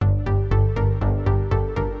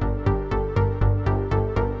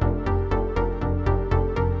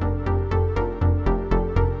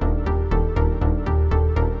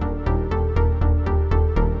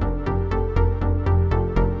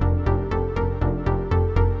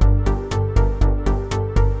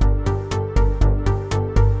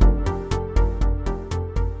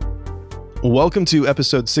Welcome to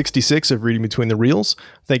episode 66 of Reading Between the Reels.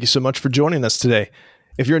 Thank you so much for joining us today.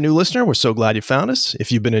 If you're a new listener, we're so glad you found us.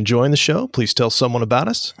 If you've been enjoying the show, please tell someone about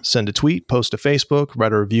us. Send a tweet, post to Facebook,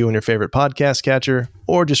 write a review in your favorite podcast catcher,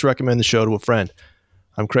 or just recommend the show to a friend.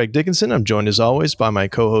 I'm Craig Dickinson. I'm joined as always by my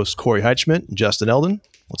co-hosts Corey Heitschmidt and Justin Eldon.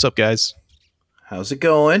 What's up, guys? How's it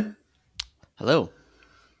going? Hello.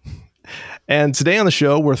 And today on the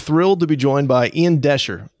show, we're thrilled to be joined by Ian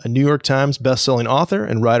Desher, a New York Times bestselling author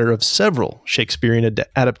and writer of several Shakespearean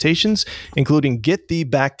adaptations, including Get Thee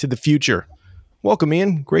Back to the Future. Welcome,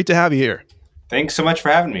 Ian. Great to have you here. Thanks so much for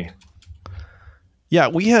having me. Yeah,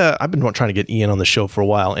 I've been trying to get Ian on the show for a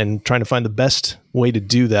while and trying to find the best way to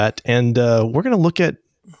do that. And we're going to look at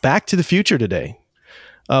Back to the Future today,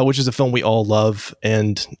 which is a film we all love.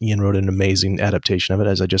 And Ian wrote an amazing adaptation of it,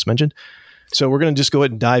 as I just mentioned. So we're going to just go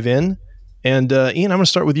ahead and dive in. And Ian, I'm going to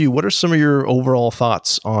start with you. What are some of your overall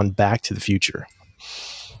thoughts on Back to the Future?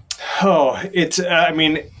 Oh, it's a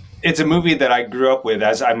movie that I grew up with,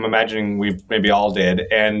 as I'm imagining we maybe all did.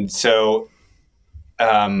 And so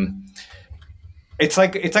it's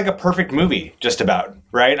like a perfect movie, just about,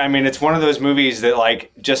 right? I mean, it's one of those movies that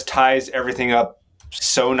like just ties everything up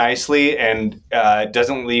so nicely and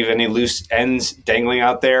doesn't leave any loose ends dangling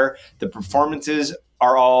out there. The performances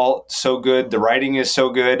are all so good. The writing is so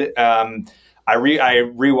good. I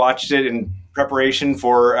rewatched it in preparation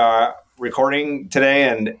for recording today,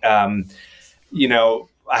 and I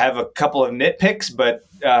have a couple of nitpicks, but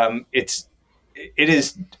it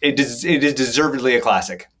is deservedly a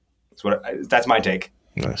classic. That's my take.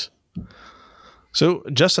 Nice. So,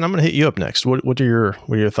 Justin, I'm going to hit you up next. What are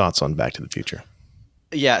your thoughts on Back to the Future?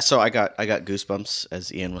 Yeah, so I got goosebumps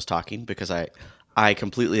as Ian was talking because I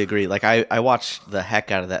completely agree. Like I watched the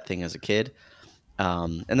heck out of that thing as a kid,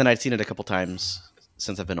 and then I'd seen it a couple times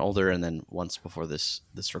since I've been older, and then once before this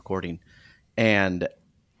recording, and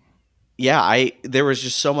yeah, there was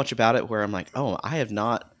just so much about it where I'm like, oh, I have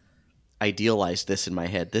not idealized this in my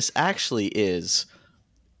head. This actually is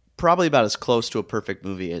probably about as close to a perfect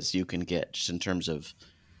movie as you can get, just in terms of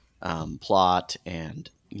plot and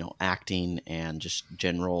acting and just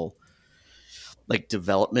general like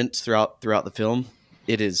development throughout the film.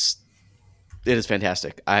 It is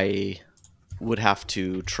fantastic. I would have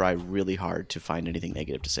to try really hard to find anything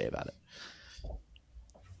negative to say about it.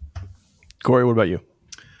 Corey, what about you?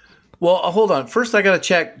 Well, hold on. First, I got to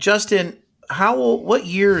check. Justin, what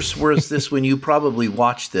years was this when you probably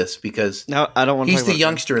watched this? Because no, I don't want to. He's the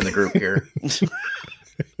youngster in the group here.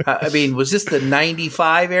 I mean, was this the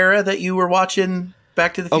 95 era that you were watching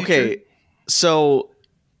Back to the Future? Okay, so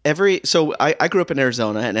I grew up in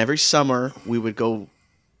Arizona, and every summer we would go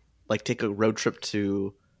like take a road trip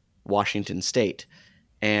to Washington State.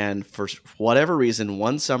 And for whatever reason,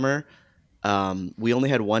 one summer we only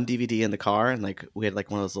had one DVD in the car, and like we had like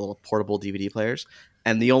one of those little portable DVD players,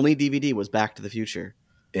 and the only DVD was Back to the Future.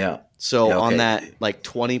 Yeah. So yeah, okay. On that like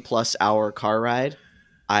 20 plus hour car ride,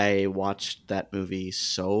 I watched that movie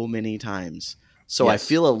so many times. So yes. I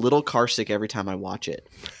feel a little car sick every time I watch it,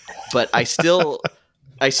 but I still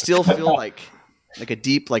feel like a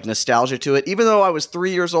deep like nostalgia to it. Even though I was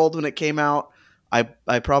 3 years old when it came out, I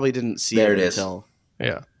probably didn't see it until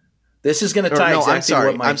yeah. This is going to tie exactly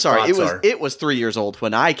what my thoughts are. It was 3 years old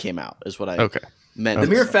when I came out. Is what I meant. The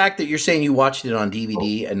mere fact that you're saying you watched it on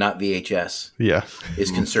DVD and not VHS,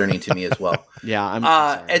 is concerning to me as well. Yeah, I'm.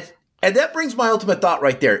 And that brings my ultimate thought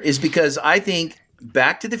right there, is because I think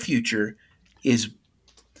Back to the Future is,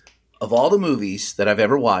 of all the movies that I've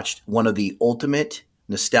ever watched, one of the ultimate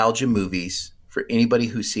nostalgia movies for anybody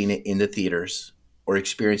who's seen it in the theaters or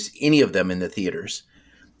experienced any of them in the theaters.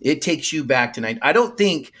 It takes you back to I don't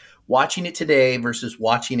think watching it today versus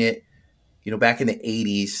watching it, back in the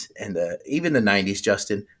 80s and even the 90s,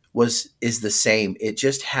 Justin, is the same. It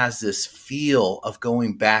just has this feel of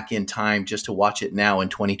going back in time just to watch it now in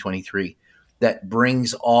 2023. That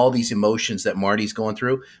brings all these emotions that Marty's going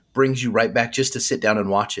through, brings you right back just to sit down and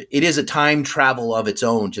watch it. It is a time travel of its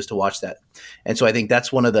own just to watch that. And so I think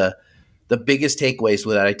that's one of the biggest takeaways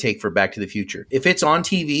that I take for Back to the Future. If it's on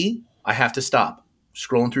TV, I have to stop.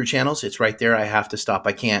 Scrolling through channels, it's right there. I have to stop.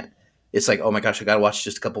 I can't. It's like, oh my gosh, I got to watch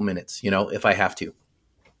just a couple minutes, if I have to.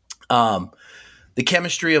 The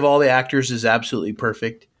chemistry of all the actors is absolutely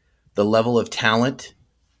perfect. The level of talent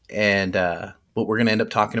and what we're going to end up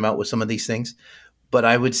talking about with some of these things. But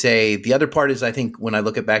I would say the other part is, I think when I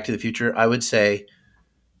look at Back to the Future, I would say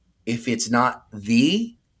if it's not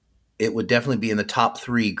it would definitely be in the top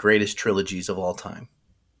 3 greatest trilogies of all time.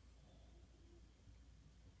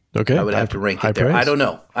 Okay. I would have to rank it there. Praise. I don't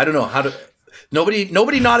know how to.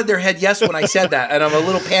 Nobody nodded their head yes when I said that, and I'm a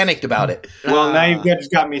little panicked about it. Well, now you've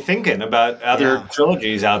just got me thinking about other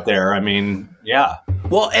trilogies out there. I mean, yeah.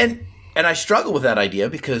 Well, and I struggle with that idea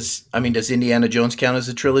because, I mean, does Indiana Jones count as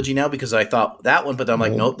a trilogy now? Because I thought that one, but I'm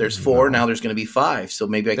like, nope, there's 4. Now there's going to be 5. So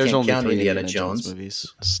maybe I can't count Indiana Jones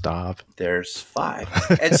movies. Stop. There's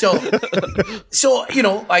 5. And so,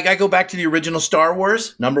 like I go back to the original Star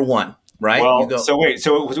Wars, number 1, right? Well,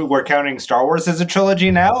 so we're counting Star Wars as a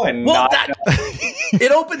trilogy now? And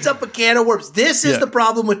it opens up a can of worms. This is the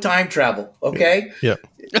problem with time travel, okay? Yeah.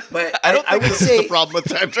 But I don't think would this say is the problem with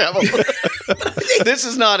time travel. This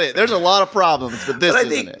is not it. There's a lot of problems, but this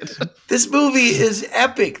isn't it. This movie is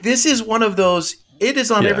epic. This is one of those, it is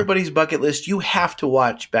on everybody's bucket list. You have to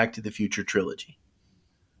watch Back to the Future trilogy.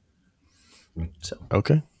 So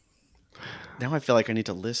okay. Now I feel like I need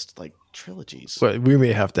to list like trilogies. Well, we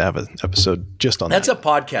may have to have an episode just on that's that. a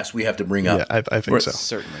podcast we have to bring up. Yeah, I think so.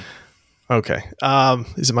 Certainly. Okay.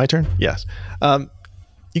 Is it my turn? Yes.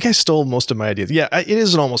 You guys stole most of my ideas. Yeah, it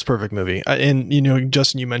is an almost perfect movie. And,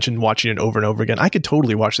 Justin, you mentioned watching it over and over again. I could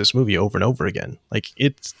totally watch this movie over and over again. Like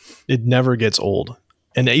it never gets old.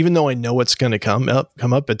 And even though I know what's going to come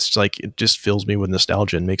up, it's like, it just fills me with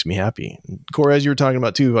nostalgia and makes me happy. Corey, as you were talking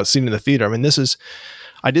about too, about seeing it in the theater. I mean,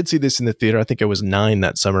 I did see this in the theater. I think I was 9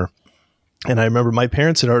 that summer. And I remember my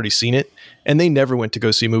parents had already seen it and they never went to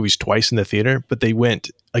go see movies twice in the theater, but they went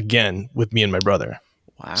again with me and my brother.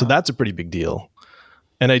 Wow. So that's a pretty big deal.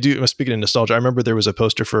 And I do, speaking of nostalgia, I remember there was a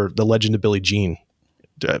poster for The Legend of Billie Jean.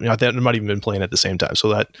 I think it might even been playing at the same time. So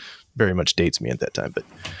that very much dates me at that time. But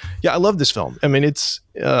yeah, I love this film. I mean, it's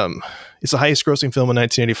the highest grossing film in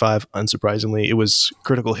 1985. Unsurprisingly, it was a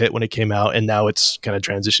critical hit when it came out. And now it's kind of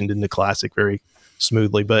transitioned into classic very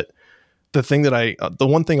smoothly. But the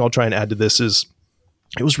one thing I'll try and add to this is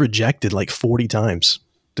it was rejected like 40 times.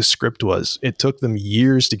 The script was. It took them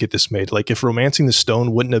years to get this made. Like if Romancing the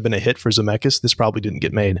Stone wouldn't have been a hit for Zemeckis, this probably didn't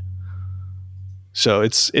get made. So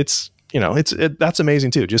that's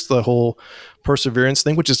amazing too. Just the whole perseverance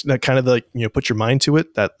thing, which is kind of like, put your mind to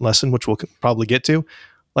it, that lesson, which we'll probably get to.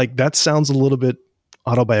 Like that sounds a little bit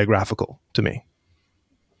autobiographical to me.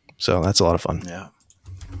 So that's a lot of fun. Yeah.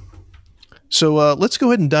 So let's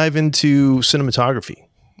go ahead and dive into cinematography.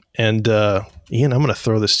 And Ian, I'm going to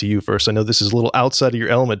throw this to you first. I know this is a little outside of your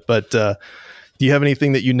element, but do you have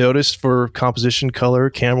anything that you noticed for composition, color,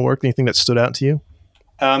 camera work, anything that stood out to you?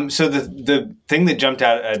 So the thing that jumped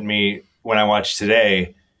out at me when I watched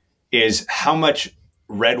today is how much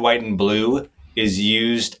red, white, and blue is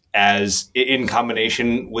used as in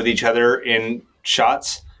combination with each other in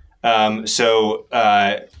shots. I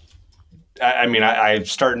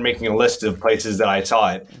started making a list of places that I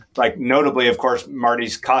saw it. Like notably, of course,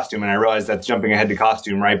 Marty's costume, and I realize that's jumping ahead to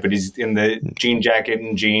costume, right? But he's in the jean jacket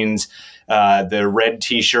and jeans, the red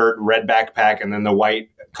T-shirt, red backpack, and then the white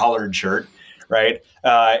collared shirt, right?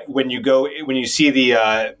 When you see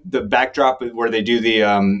the backdrop where they do the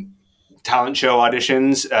talent show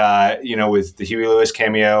auditions, with the Huey Lewis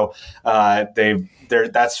cameo,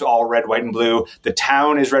 that's all red, white, and blue. The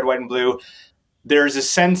town is red, white, and blue. There's a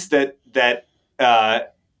sense that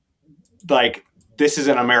like this is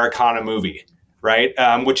an Americana movie, right?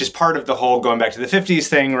 Which is part of the whole going back to the 50s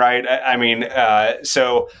thing, right?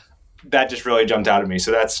 So that just really jumped out at me.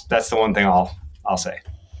 So that's the one thing I'll say.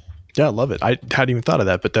 Yeah, I love it. I hadn't even thought of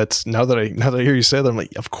that, but that's now that I hear you say that, I'm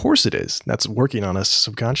like, of course it is. That's working on us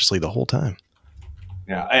subconsciously the whole time.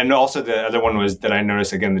 Yeah, and also the other one was that I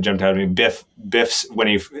noticed again that jumped out at me. Biff's when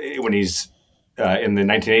he's in the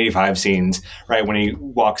 1985 scenes, right? When he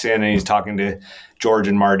walks in and he's talking to George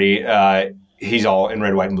and Marty, he's all in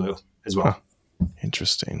red, white, and blue as well. Huh.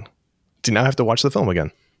 Interesting. Do now I have to watch the film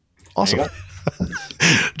again? Awesome.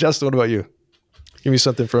 Justin, what about you? Give me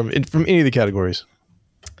something from any of the categories.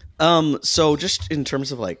 So just in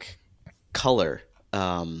terms of like color,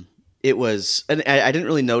 it was, and I didn't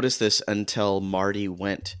really notice this until Marty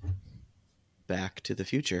went back to the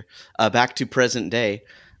future, back to present day.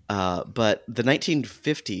 But the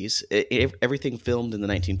 1950s, everything filmed in the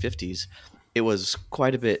 1950s, it was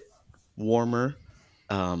quite a bit warmer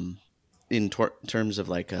in terms of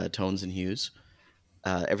like tones and hues.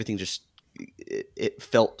 Everything just, it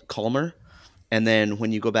felt calmer. And then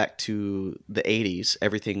when you go back to the 80s,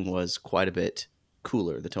 everything was quite a bit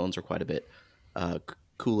cooler. The tones were quite a bit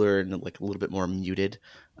cooler and like a little bit more muted,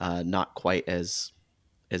 not quite as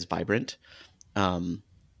vibrant.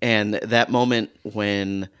 And that moment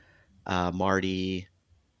when Marty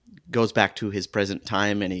goes back to his present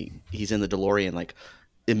time and he's in the DeLorean, like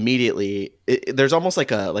immediately there's almost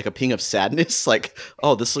like a ping of sadness, like,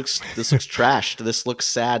 oh, this looks trashed, this looks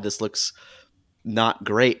sad, this looks not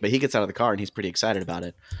great, but he gets out of the car and he's pretty excited about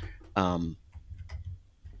it.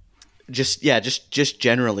 just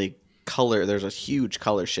generally color. There's a huge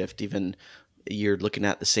color shift. Even you're looking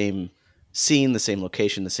at the same scene, the same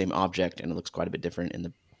location, the same object, and it looks quite a bit different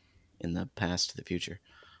in the past to the future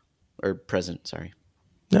or present. Sorry.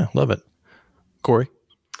 Yeah, love it. Corey?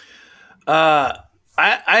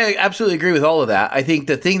 I absolutely agree with all of that. I think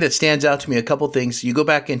the thing that stands out to me, a couple things. You go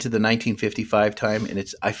back into the 1955 time, and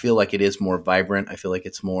I feel like it is more vibrant. I feel like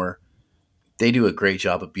it's more. They do a great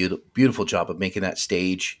job, beautiful job of making that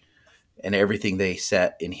stage and everything they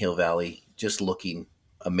set in Hill Valley just looking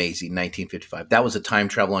amazing. 1955. That was a time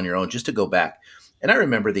travel on your own, just to go back. And I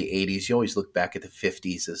remember the 80s. You always look back at the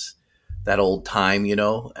 50s as that old time.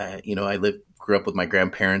 I grew up with my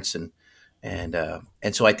grandparents, and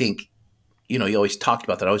so I think. You always talked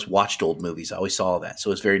about that. I always watched old movies. I always saw that.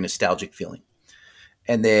 So it's very nostalgic feeling.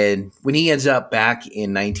 And then when he ends up back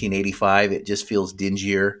in 1985, it just feels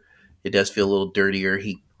dingier. It does feel a little dirtier.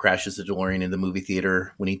 He crashes the DeLorean in the movie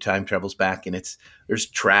theater when he time travels back, and there's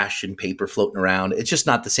trash and paper floating around. It's just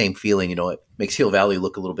not the same feeling. It makes Hill Valley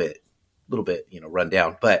look a little bit, run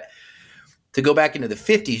down. But to go back into the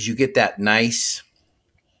 50s, you get that nice,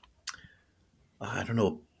 I don't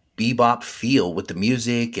know, bebop feel with the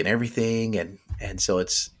music and everything, and so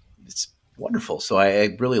it's wonderful. So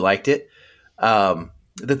I really liked it.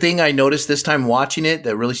 The thing I noticed this time watching it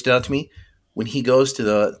that really stood out to me, when he goes to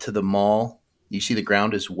the mall, you see the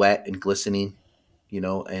ground is wet and glistening,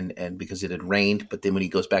 and because it had rained. But then when he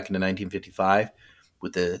goes back into 1955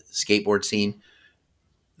 with the skateboard scene,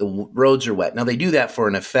 the roads are wet. Now they do that for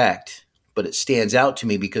an effect, but it stands out to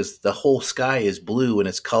me because the whole sky is blue and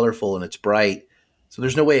it's colorful and it's bright. So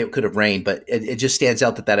there's no way it could have rained, but it just stands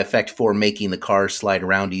out that effect for making the cars slide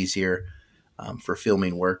around easier for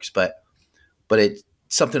filming works. But it's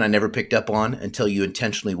something I never picked up on until you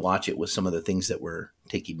intentionally watch it with some of the things that we're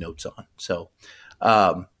taking notes on. So,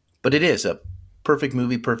 but it is a perfect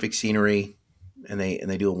movie, perfect scenery, and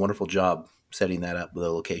they do a wonderful job setting that up with the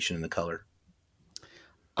location and the color.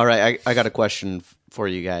 All right, I got a question for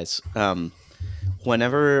you guys.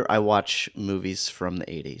 Whenever I watch movies from the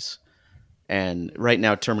 80s, and right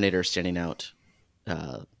now Terminator is standing out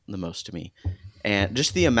the most to me, and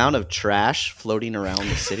just the amount of trash floating around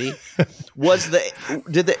the city, was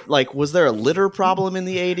there a litter problem in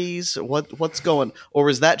the 80s? What's going, or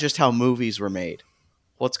was that just how movies were made?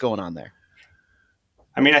 What's going on there?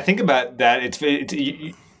 I mean, I think about that.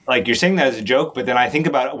 It's like you're saying that as a joke, but then I think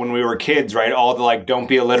about when we were kids, right? All the "Don't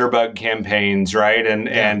be a litter bug" campaigns, right?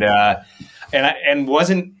 And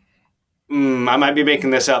wasn't I might be making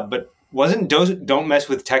this up, but wasn't "Don't Mess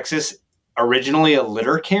with Texas" originally a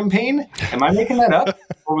litter campaign? Am I making that up,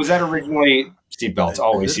 or was that originally seatbelts?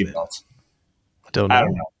 Always seatbelts. I don't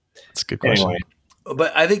know. That's a good question. Anyway.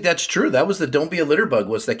 But I think that's true. That was the "Don't be a litter bug"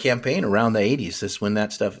 was the campaign around the 80s. That's when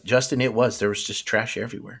that stuff, Justin, there was just trash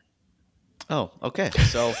everywhere. Oh, okay.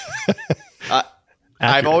 So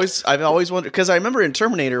I've always wondered, because I remember in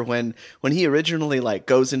Terminator when he originally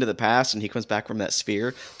goes into the past and he comes back from that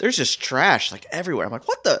sphere, there's just trash everywhere. I'm like,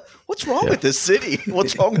 what's wrong with this city?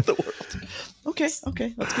 What's wrong with the world? Okay,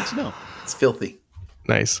 that's good to know. It's filthy.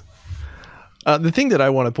 Nice. The thing that I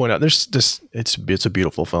want to point out, it's a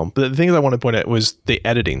beautiful film, but the thing that I want to point out was the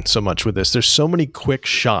editing so much with this. There's so many quick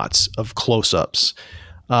shots of close-ups.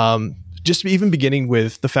 Just even beginning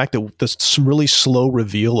with the fact that this really slow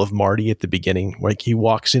reveal of Marty at the beginning, he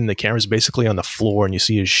walks in, the camera's basically on the floor and you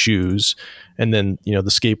see his shoes, and then the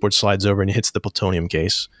skateboard slides over and he hits the plutonium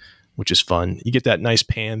case, which is fun. You get that nice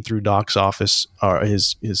pan through Doc's office, or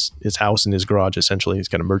his house and his garage. Essentially, he's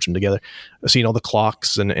kind of merged them together. I've seen all the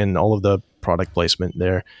clocks and all of the product placement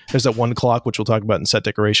there. There's that one clock which we'll talk about in set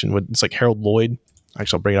decoration. It's like Harold Lloyd.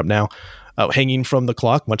 Actually, I'll bring it up now. Hanging from the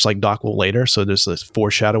clock, much like Doc will later. So there's this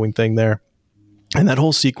foreshadowing thing there, and that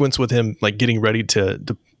whole sequence with him getting ready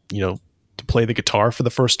to play the guitar for the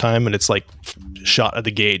first time, and it's shot at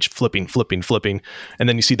the gauge, flipping, and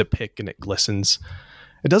then you see the pick and it glistens.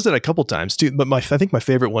 It does that a couple times too, but I think my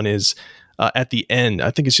favorite one is at the end. I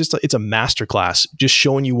think it's a masterclass, just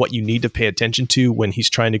showing you what you need to pay attention to when he's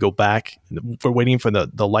trying to go back. We're waiting for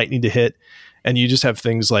the lightning to hit, and you just have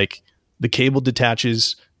things like the cable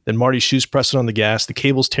detaches, then Marty's shoes pressing on the gas, the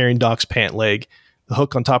cable's tearing Doc's pant leg, the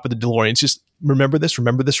hook on top of the DeLorean. It's just remember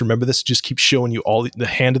this. Just keep showing you all the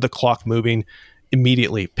hand of the clock moving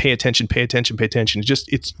immediately. Pay attention.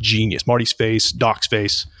 It's genius. Marty's face, Doc's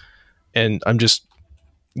face, and I'm just.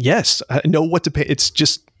 Yes, I know what to pay. It's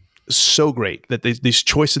just so great that these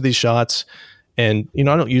choice of these shots, and I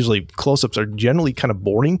don't usually, close-ups are generally kind of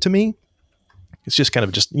boring to me. It's just kind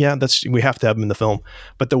of we have to have them in the film,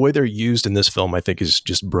 but the way they're used in this film, I think, is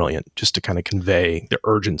just brilliant, just to kind of convey the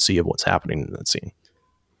urgency of what's happening in that scene.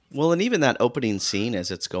 Well, and even that opening scene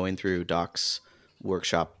as it's going through Doc's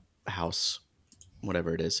workshop house,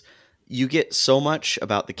 whatever it is, you get so much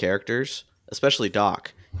about the characters, especially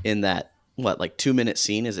Doc, in that like 2 minute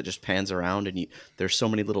scene as it just pans around and there's so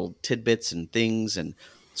many little tidbits and things and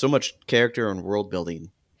so much character and world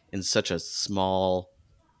building in such a small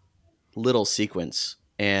little sequence.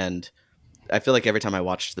 And I feel like every time I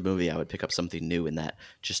watched the movie, I would pick up something new in that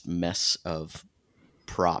just mess of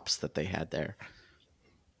props that they had there.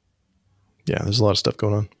 Yeah, there's a lot of stuff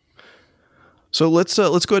going on. So let's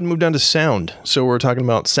go ahead and move down to sound. So we're talking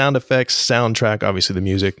about sound effects, soundtrack, obviously the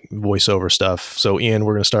music, voiceover stuff. So Ian,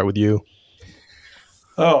 we're going to start with you.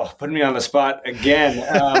 Oh, putting me on the spot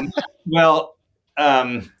again.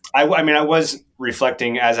 I was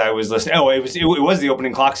reflecting as I was listening. Oh, it was the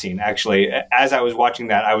opening clock scene. Actually, as I was watching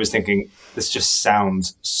that, I was thinking, this just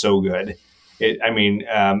sounds so good.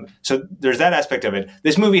 So there's that aspect of it.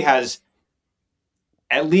 This movie has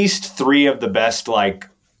at least 3 of the best like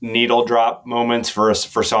needle drop moments for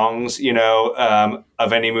songs,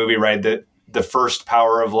 of any movie. Right, the first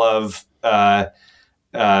Power of Love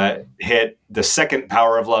hit, the second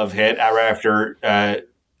Power of Love hit right after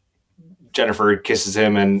Jennifer kisses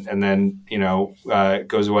him and then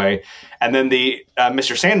goes away, and then the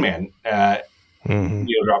Mr. Sandman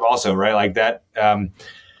needle drop also, right, like that.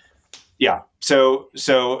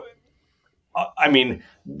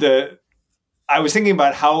 I was thinking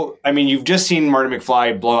about how, you've just seen Marty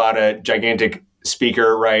McFly blow out a gigantic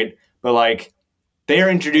speaker, right? But like, they are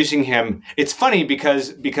introducing him. It's funny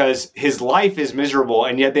because his life is miserable,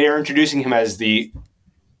 and yet they are introducing him as the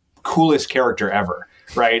coolest character ever,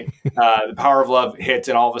 right? The Power of Love hits,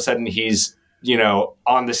 and all of a sudden he's,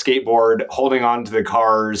 on the skateboard, holding on to the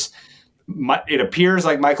cars. It appears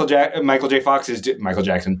like Michael J. Fox is doing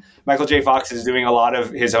a lot of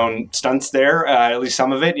his own stunts there, at least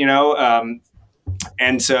some of it,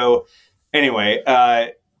 and so anyway,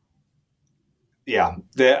 that,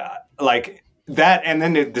 and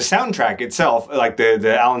then the soundtrack itself, like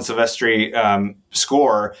the Alan Silvestri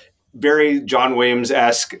score, very John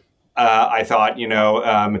Williams-esque. I thought,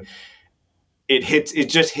 it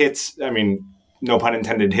just hits. No pun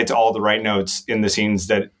intended, hits all the right notes in the scenes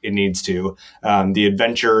that it needs to. The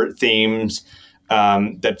adventure themes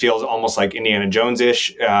that feels almost like Indiana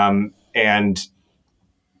Jones-ish, and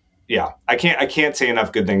yeah, I can't say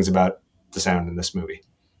enough good things about the sound in this movie.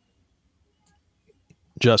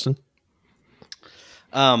 Justin?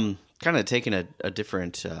 Kind of taking a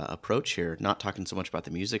different approach here, not talking so much about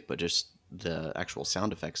the music, but just the actual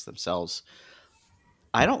sound effects themselves.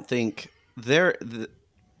 I don't think the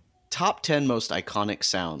top 10 most iconic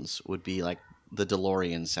sounds would be like the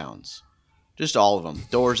DeLorean sounds. Just all of them.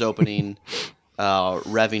 Doors opening,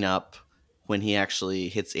 revving up when he actually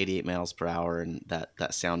hits 88 miles per hour, and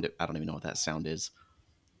that sound, I don't even know what that sound is.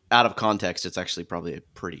 Out of context, it's actually probably a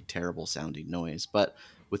pretty terrible sounding noise, but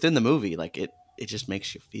within the movie, like it just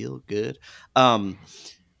makes you feel good.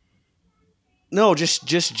 No,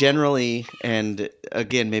 just generally, and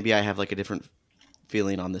again, maybe I have like a different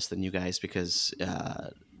feeling on this than you guys because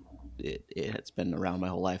it's been around my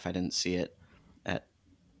whole life. I didn't see it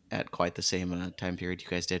at quite the same time period you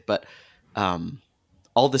guys did, but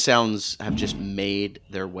all the sounds have just made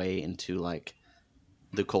their way into like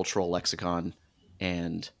the cultural lexicon,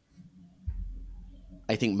 and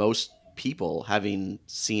I think most people, having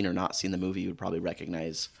seen or not seen the movie, would probably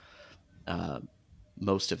recognize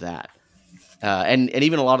most of that. And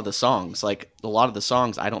even a lot of the songs,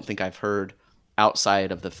 I don't think I've heard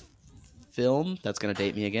outside of the film. That's going to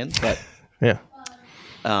date me again, but yeah.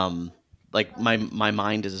 Like my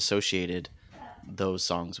mind has associated those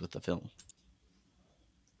songs with the film.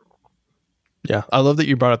 Yeah, I love that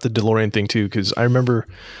you brought up the DeLorean thing too, because I remember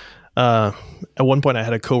at one point I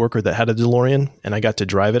had a coworker that had a DeLorean, and I got to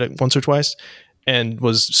drive it once or twice, and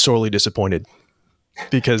was sorely disappointed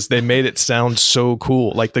because they made it sound so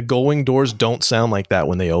cool. Like the going doors don't sound like that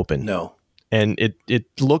when they open. No, and it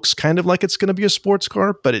looks kind of like it's going to be a sports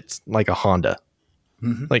car, but it's like a Honda.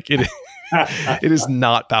 Mm-hmm. Like it is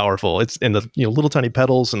not powerful. It's in the little tiny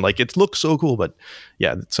pedals, and like it looks so cool. But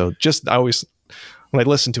yeah, so just I always. When I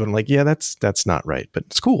listen to it, I'm like, yeah, that's not right, but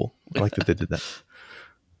it's cool. I like that they did that.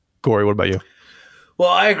 Corey, what about you? Well,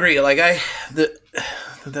 I agree. Like the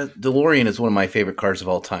DeLorean is one of my favorite cars of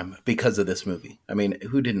all time because of this movie. I mean,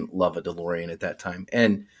 who didn't love a DeLorean at that time?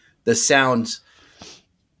 And the sounds,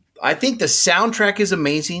 I think the soundtrack is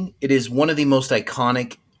amazing. It is one of the most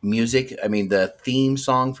iconic music. I mean, the theme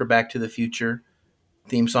song for Back to the Future,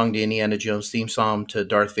 theme song to Indiana Jones, theme song to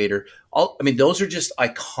Darth Vader. Those are just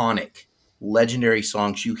iconic, legendary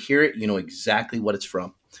songs. You hear it, you know exactly what it's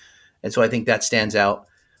from. And so I think that stands out.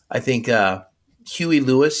 I think Huey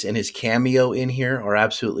Lewis and his cameo in here are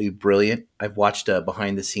absolutely brilliant. I've watched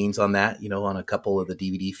behind the scenes on that, on a couple of the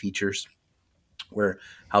DVD features where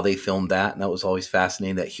how they filmed that. And that was always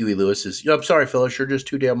fascinating that Huey Lewis is, I'm sorry, Phyllis, you're just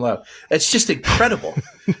too damn loud. It's just incredible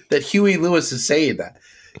that Huey Lewis is saying that.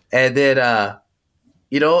 And then,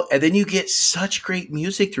 and then you get such great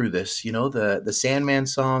music through this, the Sandman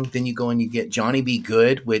song. Then you go and you get Johnny Be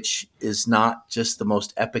Good, which is not just the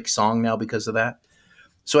most epic song now because of that.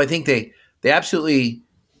 So I think they absolutely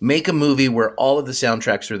make a movie where all of the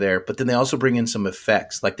soundtracks are there, but then they also bring in some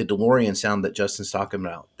effects, like the DeLorean sound that Justin's talking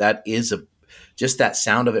about. That is just that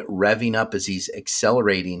sound of it revving up as he's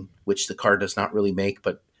accelerating, which the car does not really make,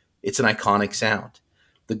 but it's an iconic sound.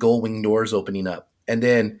 The gull wing doors opening up. And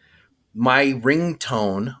then my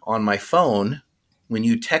ringtone on my phone when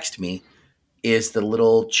you text me is the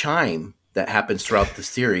little chime that happens throughout the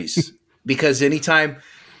series. Because anytime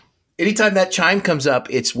that chime comes up,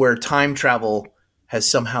 it's where time travel has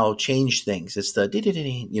somehow changed things. It's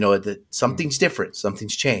the something's different,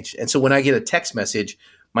 something's changed. And so when I get a text message,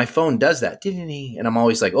 my phone does that. And I'm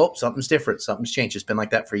always like, oh, something's different, something's changed. It's been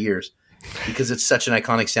like that for years because it's such an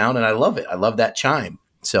iconic sound and I love it. I love that chime.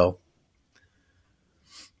 So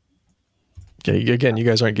okay, again, you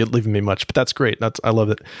guys aren't leaving me much, but that's great. I love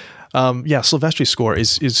it. Silvestri's score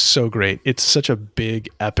is so great. It's such a big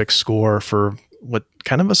epic score for what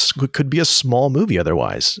kind of could be a small movie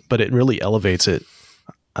otherwise, but it really elevates it.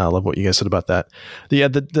 I love what you guys said about that. The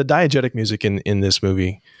diegetic music in this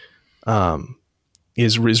movie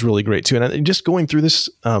is really great too. And just going through this,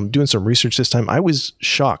 doing some research this time, I was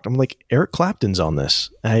shocked. I'm like, Eric Clapton's on this.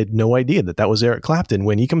 I had no idea that was Eric Clapton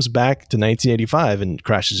when he comes back to 1985 and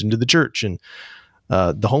crashes into the church and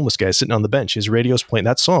the homeless guy is sitting on the bench. His radio's playing.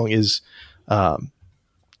 That song is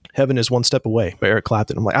Heaven is One Step Away by Eric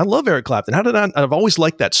Clapton. I'm like, I love Eric Clapton. I've always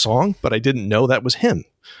liked that song, but I didn't know that was him,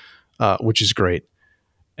 which is great.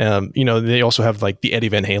 They also have like the Eddie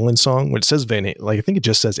Van Halen song, which says I think it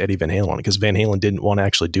just says Eddie Van Halen on it because Van Halen didn't want to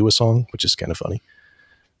actually do a song, which is kind of funny.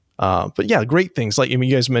 But yeah, great things. Like, you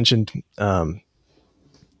guys mentioned Mr.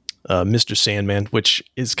 Sandman, which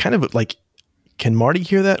is kind of like, can Marty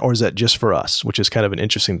hear that or is that just for us? Which is kind of an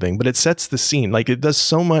interesting thing, but it sets the scene. Like, it does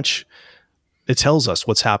so much. It tells us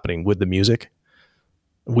what's happening with the music.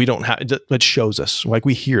 We don't have, it shows us, like,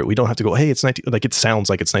 we hear it. We don't have to go, hey, it's it sounds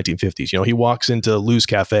like it's 1950s. He walks into Lou's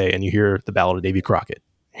Cafe and you hear the Ballad of Davy Crockett.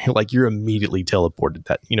 You're immediately teleported.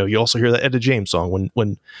 That, you also hear that Etta James song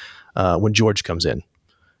when George comes in,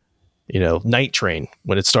 Night Train,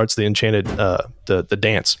 when it starts the enchanted, the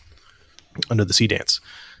dance under the sea dance,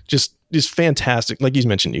 just fantastic. Like you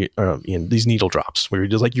mentioned, Ian, these needle drops where you're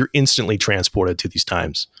just you're instantly transported to these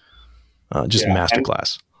times.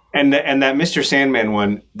 Masterclass. And that Mr. Sandman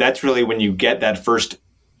one, that's really when you get that first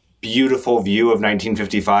beautiful view of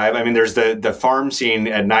 1955. I mean, there's the farm scene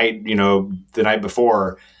at night, the night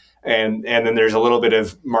before, and then there's a little bit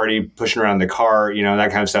of Marty pushing around the car,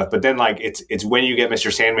 that kind of stuff. But then it's when you get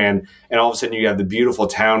Mr. Sandman, and all of a sudden you have the beautiful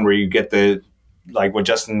town where you get the, like what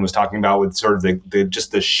Justin was talking about with sort of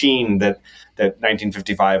the sheen that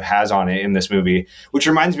 1955 has on it in this movie, which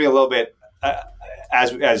reminds me a little bit.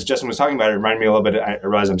 As Justin was talking about, it reminded me a little bit, I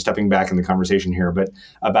realize I'm stepping back in the conversation here, but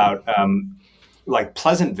about like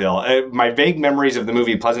Pleasantville. My vague memories of the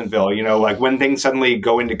movie Pleasantville, like when things suddenly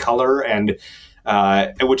go into color and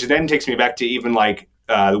which then takes me back to even like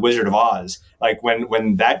The Wizard of Oz. Like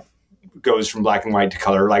when that goes from black and white to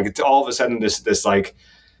color, like it's all of a sudden this like,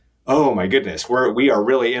 oh my goodness, we are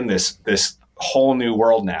really in this whole new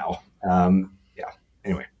world now.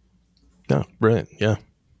 Anyway. No, brilliant. Yeah.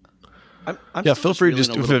 Feel free.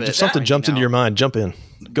 Just if something jumps into your mind, jump in.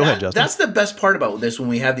 Go ahead, Justin. That's the best part about this when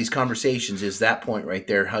we have these conversations is that point right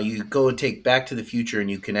there, how you go and take Back to the Future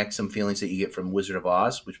and you connect some feelings that you get from Wizard of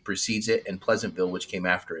Oz, which precedes it, and Pleasantville, which came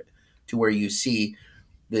after it, to where you see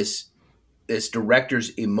this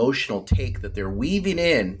director's emotional take that they're weaving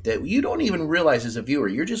in that you don't even realize as a viewer.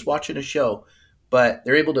 You're just watching a show, but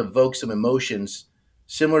they're able to evoke some emotions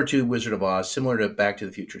similar to Wizard of Oz, similar to Back to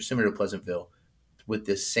the Future, similar to Pleasantville, with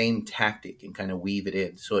this same tactic and kind of weave it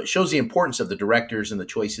in. So it shows the importance of the directors and the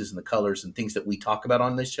choices and the colors and things that we talk about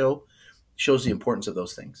on this show. It shows the importance of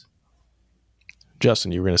those things.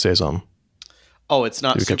 Justin, you were going to say something. Oh, it's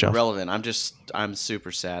not super relevant. I'm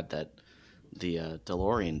super sad that the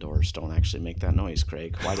DeLorean doors don't actually make that noise,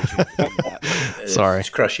 Craig. Why did you do that? Sorry. It's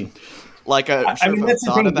crushing. Like, I'm sure if I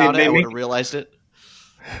thought about it, I would have realized it.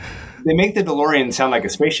 They make the DeLorean sound like a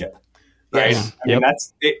spaceship. Right? Yes. I mean,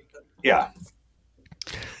 that's it. Yeah.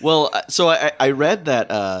 Well, so I read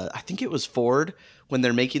that I think it was Ford, when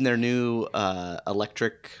they're making their new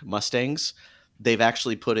electric Mustangs, they've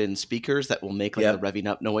actually put in speakers that will make like Yep. the revving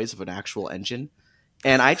up noise of an actual engine.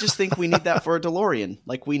 And I just think we need that for a DeLorean.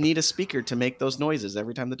 Like, we need a speaker to make those noises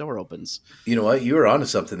every time the door opens. You know what? You were onto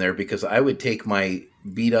something there, because I would take my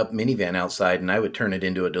beat up minivan outside and I would turn it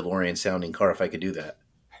into a DeLorean sounding car if I could do that.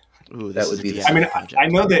 Ooh, That this would is be a the- DIY I mean, project. I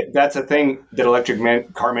know that that's a thing that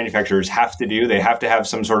electric car manufacturers have to do. They have to have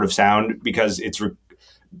some sort of sound because it's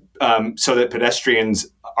so that pedestrians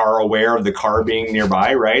are aware of the car being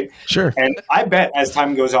nearby, right? Sure. And I bet as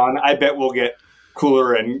time goes on, I bet we'll get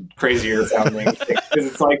cooler and crazier sounding. Because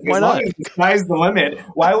it's like, Why as long not? as the sky's the limit,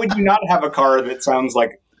 why would you not have a car that sounds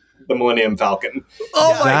like the Millennium Falcon?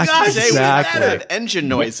 Oh my Exactly. gosh! Say we Exactly. have to have engine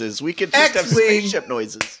noises. We could just have X-Wing. spaceship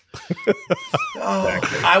noises. Oh,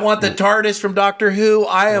 I want the TARDIS from Doctor Who.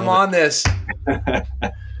 I am on this.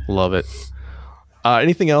 Love it.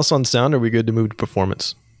 Anything else on sound? Or are we good to move to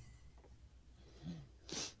performance?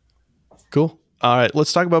 Cool. All right,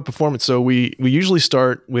 let's talk about performance. So we usually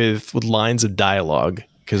start with lines of dialogue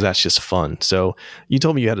because that's just fun. So you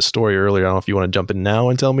told me you had a story earlier. I don't know if you want to jump in now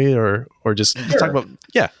and tell me, or just talk about.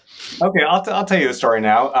 Yeah. Okay, I'll tell you the story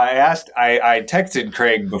now. I texted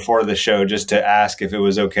Craig before the show just to ask if it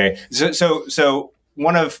was okay. So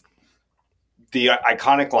one of the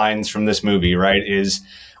iconic lines from this movie, right, is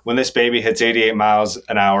when this baby hits 88 miles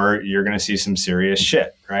an hour, you're going to see some serious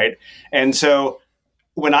shit, right? And so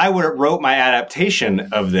when I wrote my adaptation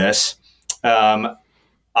of this,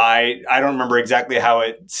 I don't remember exactly how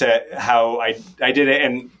it said, how I did it,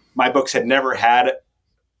 and my books had never had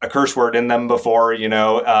a curse word in them before,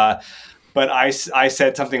 but I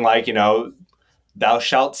said something like, thou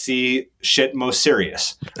shalt see shit most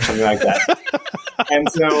serious, something like that. And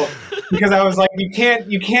so, because I was like, you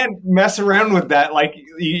can't mess around with that. Like,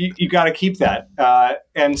 you got to keep that.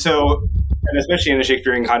 And especially in a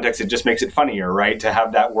Shakespearean context, it just makes it funnier, right? To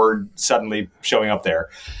have that word suddenly showing up there.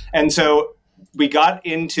 And so we got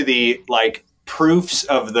into the proofs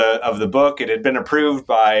of the book. It had been approved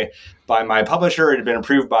by my publisher. It had been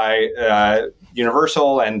approved by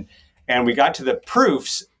Universal, and we got to the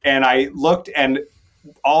proofs, and I looked, and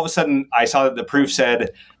all of a sudden I saw that the proof said,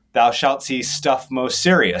 "Thou shalt see stuff most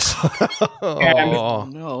serious." And Oh,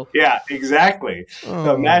 No. yeah, exactly.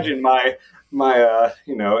 So imagine my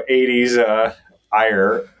 80s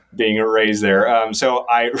ire being erased there. So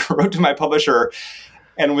I wrote to my publisher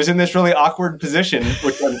and was in this really awkward position,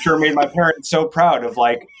 which I'm sure made my parents so proud of,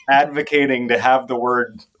 advocating to have the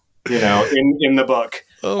word, in the book.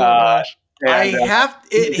 oh my gosh. It's How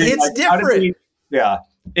did different. yeah,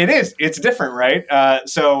 it is. It's different, right?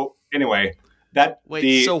 So anyway,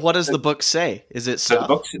 Wait, so what does the book say? Is it so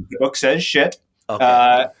stuff? the book says shit.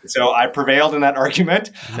 Okay. So I prevailed in that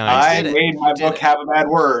argument. Nice. I did it. made my You did book it. have a bad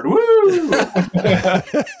word. Woo!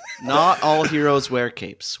 Not all heroes wear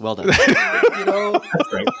capes. Well done.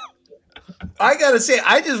 That's right. I gotta say,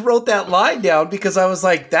 I just wrote that line down because I was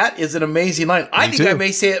like, that is an amazing line. I Me think I too.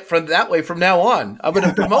 may say it from that way from now on. I'm going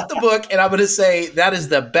to promote the book, and I'm going to say that is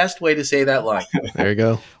the best way to say that line. There you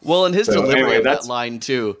go. Well, and his So delivery anyway, of that that's- line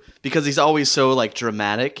too, because he's always so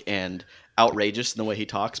dramatic and outrageous in the way he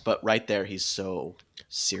talks, but right there he's so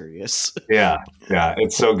serious. Yeah,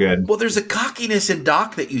 it's so good. Well, there's a cockiness in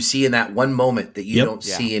Doc that you see in that one moment that you Yep. don't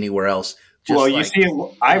Yeah. see anywhere else. Just Well, you like- see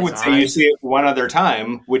it. I would say you eyes. see it one other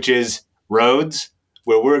time, which is roads.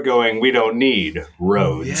 Where we're going, we don't need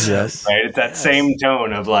roads. Yes. Right? It's that Yes. same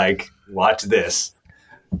tone of watch this.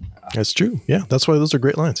 That's true. Yeah, that's why those are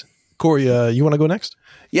great lines. Corey, you want to go next?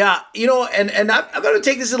 Yeah, and I'm going to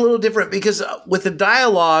take this a little different because with the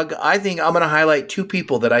dialogue, I think I'm going to highlight two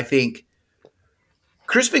people that I think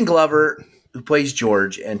Crispin Glover, who plays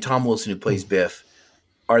George, and Tom Wilson, who plays Biff,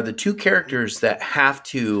 are the two characters that have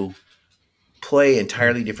to play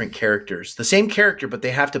entirely different characters. The same character, but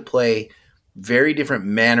they have to play very different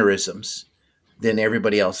mannerisms than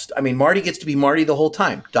everybody else. I mean, Marty gets to be Marty the whole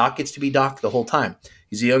time. Doc gets to be Doc the whole time.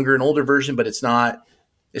 He's a younger and older version, but it's not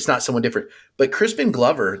someone different. But Crispin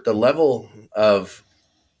Glover, the level of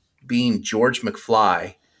being George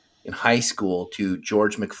McFly in high school to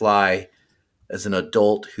George McFly as an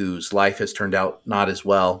adult whose life has turned out not as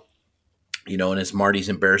well, and as Marty's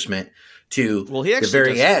embarrassment to Well, he the actually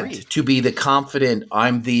very does end three. to be the confident,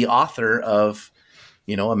 I'm the author of,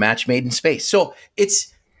 A Match Made in Space. So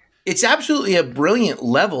it's absolutely a brilliant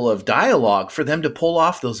level of dialogue for them to pull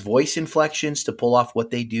off those voice inflections, to pull off what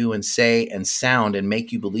they do and say and sound and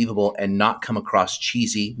make you believable and not come across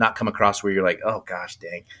cheesy, not come across where you're like, oh gosh,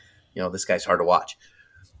 dang, this guy's hard to watch.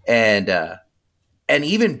 And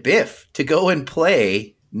even Biff to go and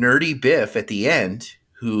play nerdy Biff at the end,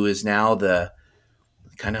 who is now the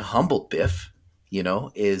kind of humbled Biff,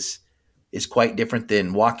 is quite different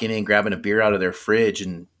than walking in, grabbing a beer out of their fridge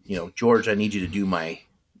and George, I need you to do my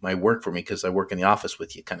work for me because I work in the office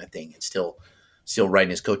with you, kind of thing, and still riding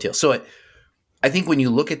his coattails. So I think when you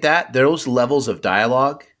look at that, those levels of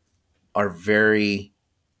dialogue are very,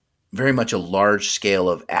 very much a large scale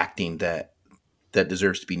of acting that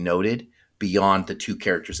deserves to be noted beyond the two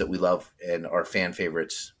characters that we love and our fan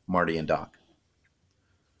favorites, Marty and Doc.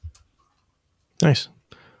 Nice.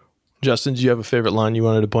 Justin, do you have a favorite line you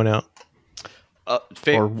wanted to point out?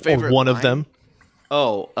 Favorite or one line? of them?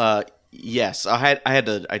 Oh, yes. I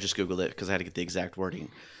just Googled it because I had to get the exact wording.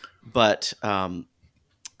 But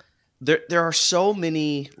there are so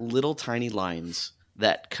many little tiny lines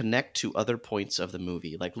that connect to other points of the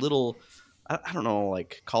movie, like little, I don't know,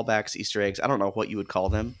 like callbacks, Easter eggs. I don't know what you would call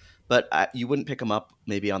them, but you wouldn't pick them up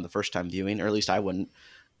maybe on the first time viewing, or at least I wouldn't.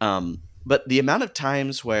 But the amount of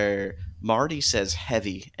times where Marty says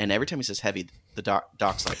heavy, and every time he says heavy, the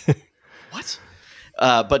Doc's like, what?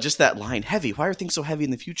 But just that line, heavy. Why are things so heavy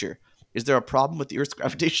in the future? Is there a problem with the Earth's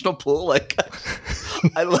gravitational pull? Like,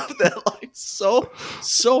 I love that line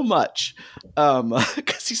so much.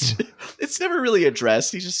 Because it's never really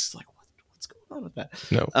addressed. He's just like, what's going on with that?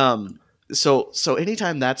 No. So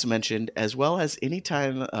anytime that's mentioned, as well as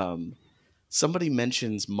anytime somebody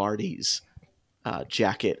mentions Marty's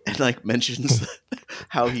jacket and like mentions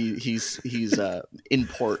how he's in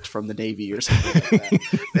port from the Navy or something like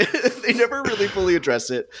that. They never really fully address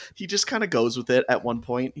it. He just kind of goes with it at one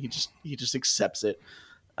point. He just accepts it.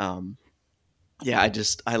 I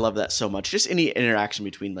love that so much. Just any interaction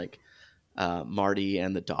between like Marty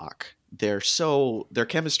and the Doc. Their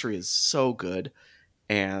chemistry is so good,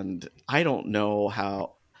 and I don't know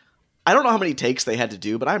how many takes they had to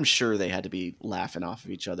do, but I'm sure they had to be laughing off of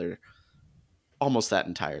each other almost that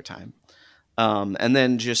entire time. And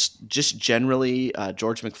then just generally,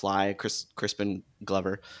 George McFly, Crispin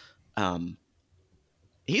Glover,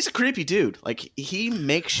 he's a creepy dude. Like, he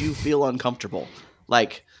makes you feel uncomfortable.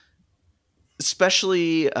 Like,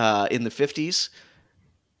 especially in the 50s,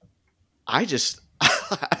 I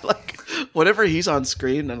like whenever he's on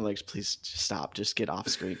screen, I'm like, please just stop, just get off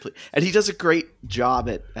screen, please. And he does a great job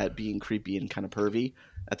at being creepy and kind of pervy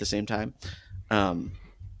at the same time.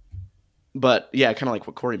 But yeah, kind of like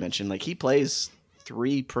what Corey mentioned, like he plays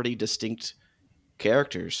three pretty distinct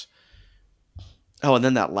characters. Oh, and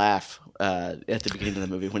then that laugh at the beginning of the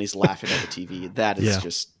movie when he's laughing at the TV, that is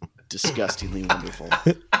just disgustingly wonderful.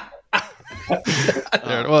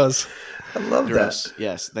 There it was. I love Gross. that.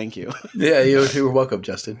 Yes, thank you. Yeah, you were welcome,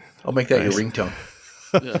 Justin. I'll make that Nice. your ringtone.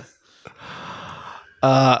 Yeah.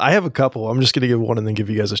 I have a couple. I'm just going to give one and then give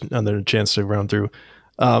you guys another chance to round through.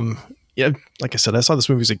 Yeah, like I said, I saw this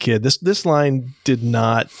movie as a kid. This line did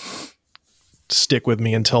not stick with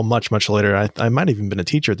me until much, much later. I might have even been a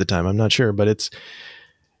teacher at the time. I'm not sure, but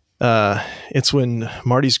it's when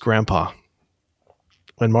Marty's grandpa,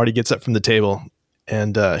 when Marty gets up from the table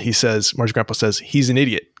and Marty's grandpa says, he's an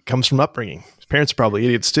idiot. Comes from upbringing. His parents are probably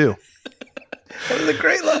idiots too. That was a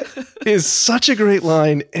great line. It is such a great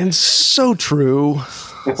line and so true.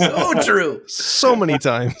 So true. So many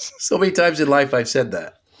times. So many times in life I've said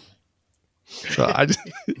that. So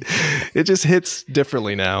it just hits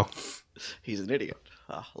differently now. He's an idiot.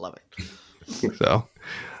 Oh, love it. So,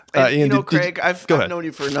 And, Ian, Craig, I've go ahead. known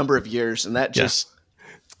you for a number of years, and that just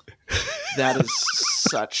that is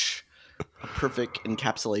such a perfect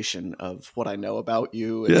encapsulation of what I know about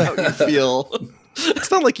you and how you feel.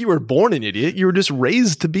 It's not like you were born an idiot. You were just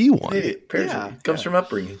raised to be one. Idiot. Parents comes from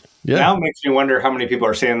upbringing. Yeah. Now it makes me wonder how many people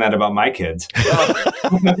are saying that about my kids.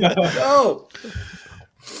 Oh.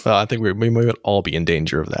 I think we might all be in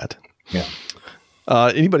danger of that. Yeah.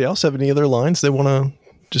 Anybody else have any other lines they want to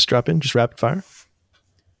just drop in, just rapid fire?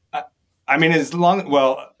 I mean, as long as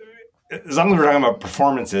we're talking about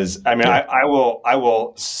performances, I mean, I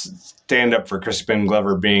will stand up for Crispin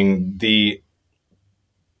Glover being the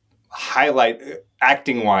highlight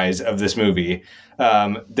acting wise of this movie.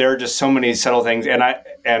 There are just so many subtle things, and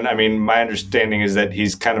I mean, my understanding is that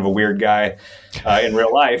he's kind of a weird guy in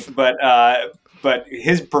real life, but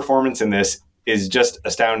his performance in this is just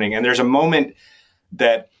astounding. And there's a moment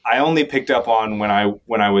that I only picked up on when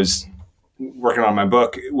I was working on my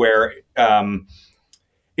book, where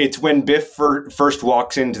it's when Biff first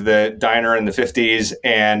walks into the diner in the 50s,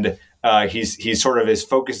 and he's sort of, his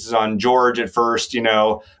focus is on George at first,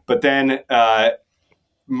 but then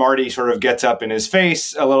Marty sort of gets up in his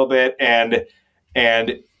face a little bit, and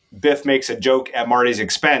Biff makes a joke at Marty's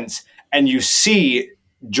expense, and you see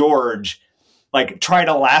George like try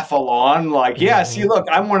to laugh along, like, yeah, see, look,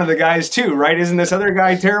 I'm one of the guys too, right? Isn't this other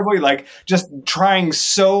guy terrible? Like, just trying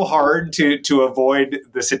so hard to avoid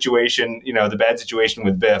the situation, the bad situation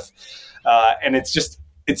with Biff. And it's just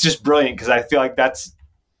brilliant, because I feel like that's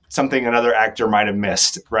something another actor might have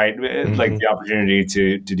missed, right? Like the opportunity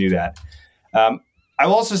to do that. I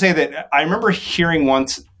will also say that I remember hearing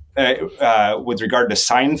once with regard to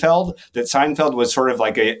Seinfeld, that Seinfeld was sort of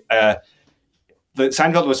like that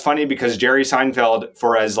Seinfeld was funny because Jerry Seinfeld,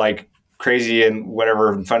 for as like crazy and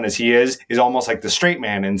whatever fun as he is almost like the straight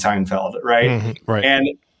man in Seinfeld, right? Right.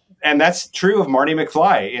 And that's true of Marty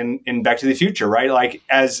McFly in Back to the Future, right? Like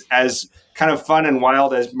as kind of fun and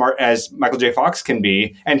wild as Michael J. Fox can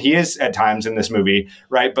be, and he is at times in this movie,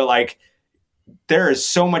 right? But like there is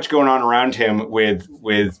so much going on around him with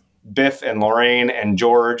Biff and Lorraine and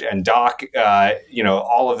George and Doc,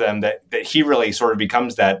 all of them that he really sort of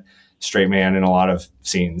becomes that straight man in a lot of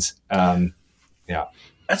scenes. Yeah.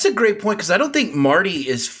 That's a great point, because I don't think Marty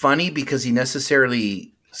is funny because he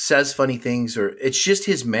necessarily says funny things, or it's just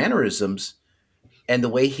his mannerisms and the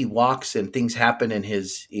way he walks and things happen in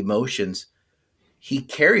his emotions. He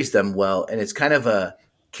carries them well, and it's kind of a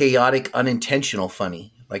chaotic, unintentional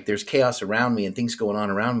funny. Like there's chaos around me and things going on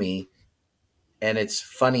around me, and it's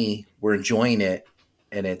funny. We're enjoying it,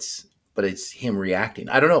 but it's him reacting.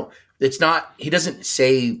 I don't know. It's not. He doesn't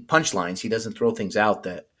say punchlines. He doesn't throw things out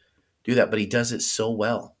that do that, but he does it so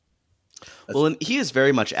well. Well, and he is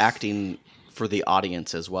very much acting for the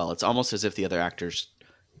audience as well. It's almost as if the other actors,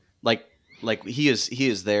 like he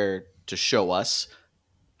is there to show us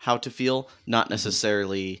how to feel, not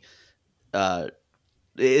necessarily.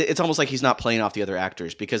 It's almost like he's not playing off the other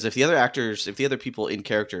actors, because if the other people in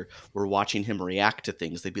character were watching him react to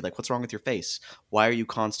things, they'd be like, "What's wrong with your face? Why are you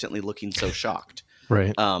constantly looking so shocked?"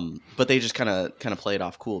 Right. But they just kind of play it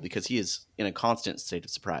off cool because he is in a constant state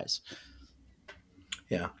of surprise.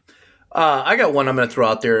 Yeah. I got one I'm going to throw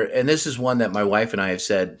out there, and this is one that my wife and I have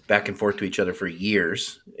said back and forth to each other for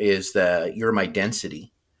years, is the "you're my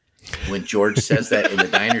density." When George says that in the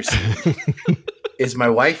diner scene, is my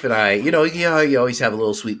wife and I, you always have a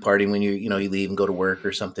little sweet party when you leave and go to work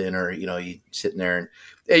or something, or, you sitting there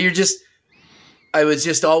and you're just, I was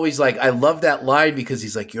just always like, I love that line because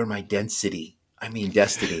he's like, "You're my density. I mean,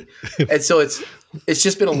 destiny." And so it's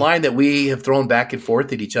just been a line that we have thrown back and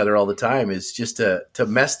forth at each other all the time, is just to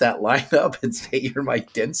mess that line up and say, "You're my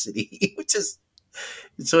density," which is,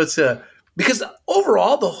 so it's because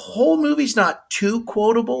overall the whole movie's not too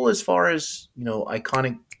quotable as far as,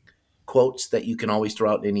 iconic quotes that you can always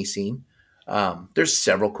throw out in any scene. There's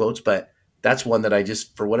several quotes, but that's one that I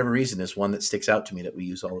just, for whatever reason, is one that sticks out to me that we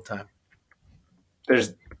use all the time.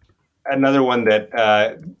 There's another one that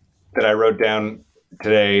I wrote down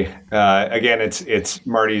today. Again, it's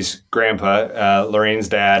Marty's grandpa, Lorraine's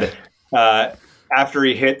dad. After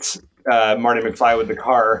he hits Marty McFly with the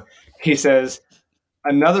car, he says,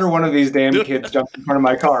 "Another one of these damn kids jumped in front of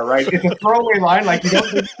my car," right? It's a throwaway line, like you don't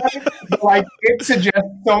think that, but like it suggests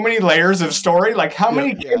so many layers of story. Like how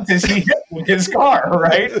many kids has he hit with his car,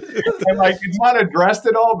 right? And like it's not addressed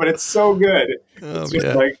at all, but it's so good. It's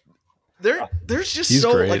just like there's just He's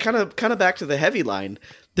so great. like kind of back to the heavy line.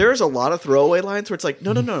 There's a lot of throwaway lines where it's like,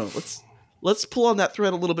 no, let's pull on that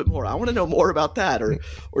thread a little bit more. I want to know more about that,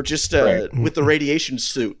 or just with the radiation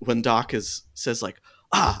suit when Doc says like,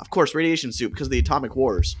 of course, radiation suit because of the atomic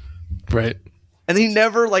wars. Right. And he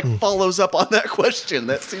never follows up on that question.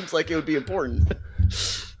 That seems like it would be important.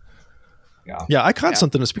 Yeah, I caught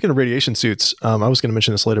something. Speaking of radiation suits, I was going to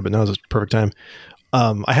mention this later, but now is a perfect time.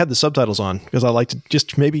 I had the subtitles on because I like to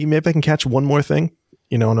just maybe I can catch one more thing.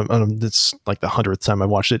 And it's like the 100th time I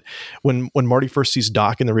watched it. When Marty first sees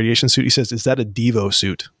Doc in the radiation suit, he says, "Is that a Devo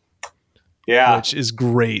suit?" Yeah, which is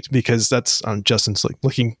great because that's Justin's like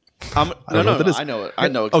looking. No, I know it. I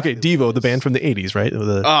know. Exactly okay, Devo, the band from the 80s, right?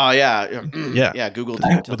 Yeah. Google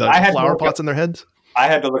it. With the flower pots in their heads. I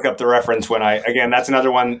had to look up the reference that's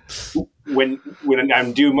another one. When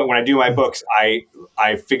I do my books,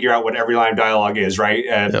 I figure out what every line of dialogue is, right?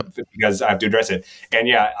 Because I have to address it. And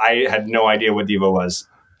I had no idea what Devo was,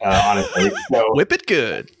 honestly. So, whip it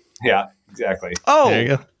good. Yeah, exactly. Oh, there you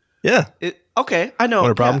go. Yeah. Okay, I know.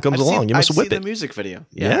 When a problem comes along, you must whip it. The music video.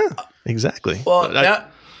 Yeah, exactly. Well,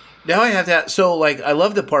 now I have that. So, I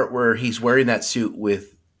love the part where he's wearing that suit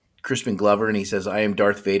with Crispin Glover, and he says, "I am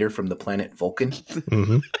Darth Vader from the planet Vulcan,"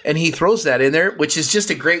 Mm-hmm. and he throws that in there, which is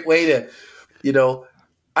just a great way to,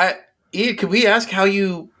 Ian, can we ask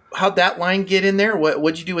how'd that line get in there?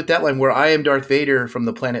 What'd you do with that line where "I am Darth Vader from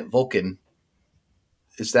the planet Vulcan"?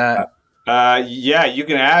 Is that? Yeah, you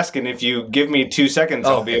can ask, and if you give me 2 seconds,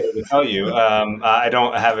 I'll be able to tell you. I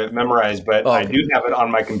don't have it memorized, but I do have it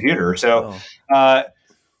on my computer. So.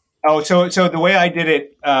 So the way I did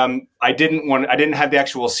it, I didn't have the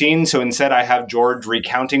actual scene. So instead I have George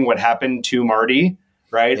recounting what happened to Marty,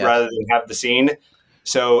 right? Yeah. Rather than have the scene.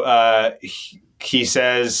 So he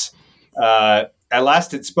says, At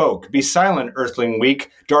last it spoke. Be silent, earthling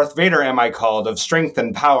weak. Darth Vader am I called, of strength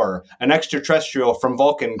and power, an extraterrestrial from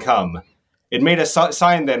Vulcan come. It made a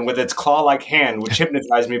sign then with its claw-like hand, which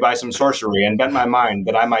hypnotized me by some sorcery and bent my mind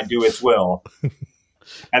that I might do its will.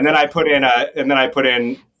 And then I put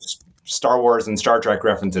in Star Wars and Star Trek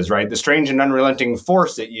references, right? The strange and unrelenting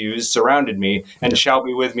force it used surrounded me and shall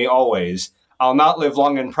be with me always. I'll not live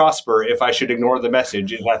long and prosper if I should ignore the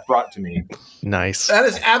message it hath brought to me. Nice. That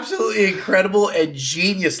is absolutely incredible and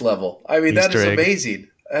genius level. I mean, that is Easter egg. amazing.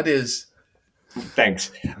 That is.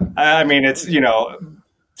 Thanks. I mean, it's, you know,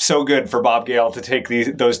 so good for Bob Gale to take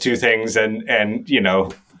those two things and you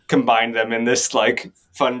know, combine them in this like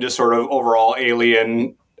fun, just sort of overall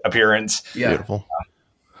alien appearance. Yeah. Beautiful.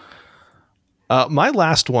 My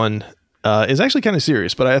last one is actually kind of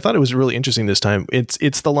serious, but I thought it was really interesting this time.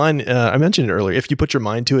 It's the line I mentioned it earlier. If you put your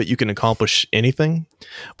mind to it, you can accomplish anything.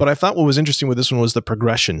 But I thought what was interesting with this one was the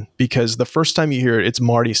progression, because the first time you hear it, it's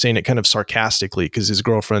Marty saying it kind of sarcastically because his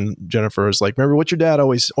girlfriend Jennifer is like, "Remember what your dad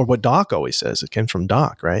always, or what Doc always says." It came from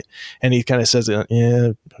Doc, right? And he kind of says it,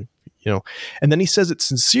 yeah, you know, and then he says it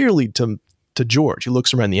sincerely to George. He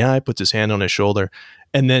looks around the eye, puts his hand on his shoulder,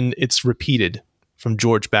 and then it's repeated from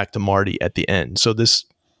George back to Marty at the end. So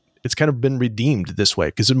it's kind of been redeemed this way,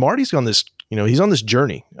 because Marty's on this, you know, he's on this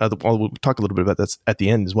journey. We'll talk a little bit about that at the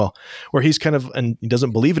end as well, where he's kind of, and he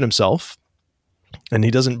doesn't believe in himself, and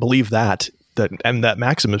he doesn't believe that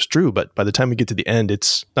maxim is true. But by the time we get to the end,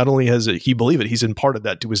 it's not only has he believe it, he's imparted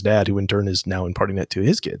that to his dad, who in turn is now imparting that to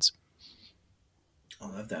his kids. I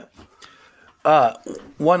love that.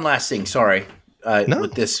 One last thing, sorry, No.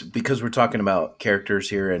 with this, because we're talking about characters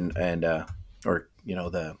here and or you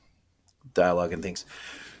know, the dialogue and things.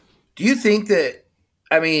 Do you think that,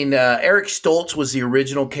 I mean, Eric Stoltz was the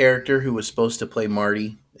original character who was supposed to play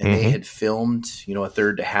Marty, and they had filmed, you know, a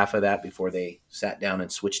third to half of that before they sat down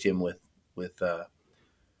and switched him with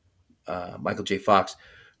Michael J. Fox.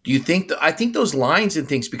 Do you think I think those lines and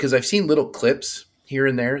things, because I've seen little clips here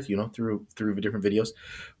and there, you know, through different videos,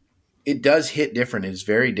 it does hit different. It's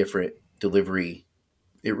very different delivery.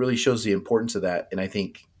 It really shows the importance of that. And I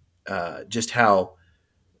think just how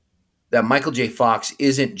that Michael J. Fox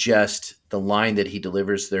isn't just the line that he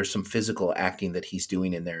delivers. There's some physical acting that he's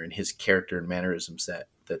doing in there, and his character and mannerisms that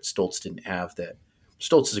Stoltz didn't have. That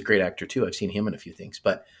Stoltz is a great actor too. I've seen him in a few things,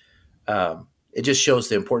 but it just shows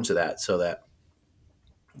the importance of that, so that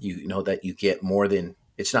you know that you get more than,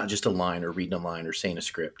 it's not just a line or reading a line or saying a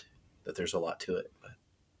script, that there's a lot to it. But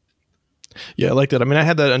Yeah, I like that. I mean, I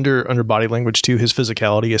had that under body language too, his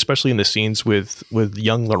physicality, especially in the scenes with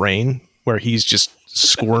young Lorraine, where he's just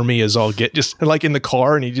squirmy as all get, just like in the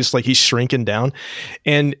car, and he's shrinking down.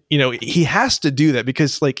 And, you know, he has to do that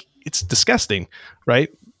because like it's disgusting, right?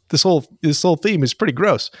 This whole theme is pretty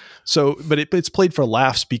gross. So, but it's played for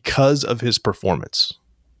laughs because of his performance.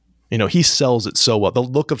 You know, he sells it so well. The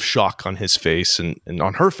look of shock on his face and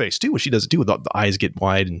on her face too, when she does it too, with the eyes get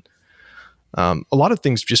wide, and a lot of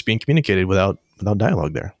things just being communicated without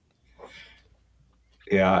dialogue there.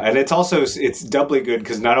 Yeah, and it's doubly good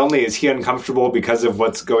because not only is he uncomfortable because of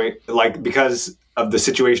because of the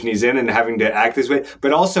situation he's in and having to act this way,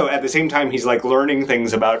 but also at the same time he's like learning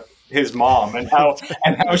things about his mom and how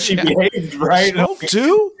she behaved, right?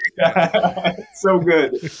 Too? So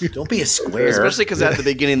good. don't be a square. Especially because at the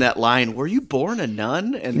beginning of that line, "Were you born a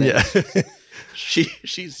nun?" And then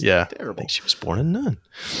she's terrible. I think she was born a nun.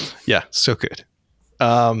 Yeah, so good.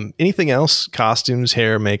 Anything else? Costumes,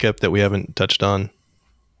 hair, makeup that we haven't touched on?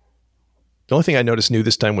 The only thing I noticed new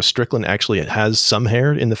this time was Strickland actually has some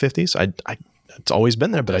hair in the 50s. It's always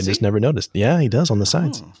been there, but I just never noticed. Yeah, he does on the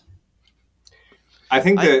sides. Oh. I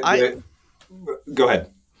think go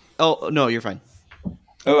ahead. Oh, no, you're fine.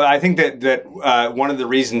 I think that one of the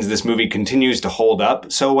reasons this movie continues to hold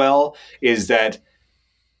up so well is that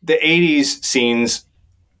the 80s scenes,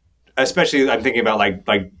 especially I'm thinking about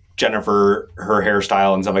like Jennifer, her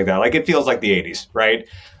hairstyle and stuff like that. Like it feels like the 80s, right?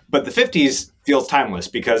 But the 50s feels timeless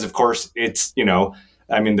because, of course, it's, you know,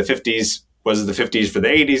 I mean, the 50s was the 50s for the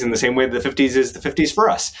 80s in the same way the 50s is the 50s for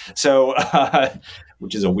us. So,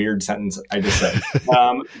 which is a weird sentence I just said.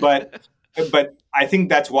 But I think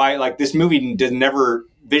that's why, like, this movie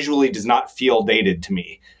visually does not feel dated to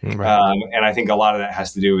me. Right. And I think a lot of that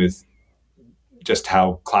has to do with just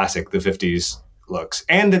how classic the 50s looks.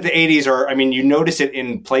 And that the 80s are, I mean, you notice it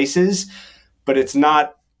in places, but it's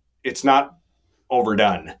not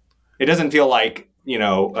overdone. It doesn't feel like, you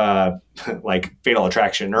know, like Fatal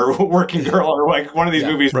Attraction or Working Girl or like one of these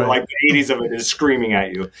movies where like the 80s of it is screaming at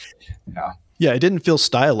you. Yeah, it didn't feel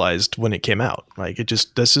stylized when it came out. Like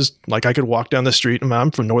this is like I could walk down the street.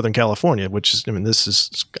 I'm from Northern California, which is, this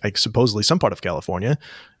is like supposedly some part of California.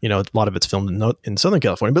 A lot of it's filmed in Southern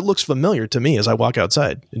California, but it looks familiar to me as I walk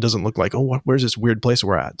outside. It doesn't look like, where's this weird place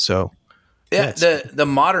we're at? So yeah, the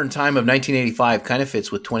modern time of 1985 kind of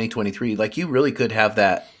fits with 2023. Like you really could have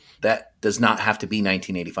that. That does not have to be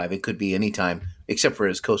 1985. It could be any time, except for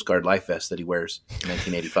his Coast Guard life vest that he wears in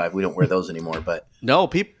 1985. We don't wear those anymore, but No,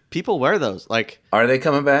 people wear those. Like, are they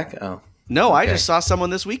coming back? Oh, no, okay. I just saw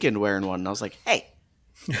someone this weekend wearing one, and I was like, hey.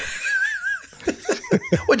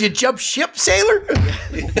 Would you jump ship, sailor?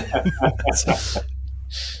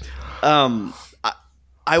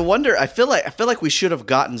 I wonder. I feel like we should have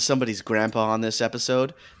gotten somebody's grandpa on this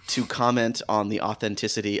episode to comment on the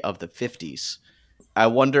authenticity of the 50s. I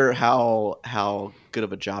wonder how good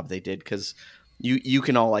of a job they did, because you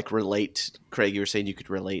can all like relate. Craig, you were saying you could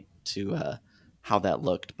relate to how that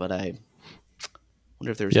looked, but I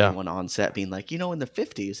wonder if there was anyone on set being like, in the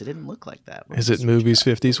 50s, it didn't look like that. Is it movies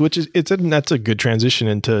 50s? Which is that's a good transition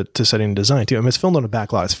into setting and design too. It's filmed on a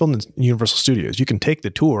back lot. It's filmed in Universal Studios. You can take the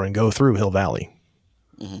tour and go through Hill Valley.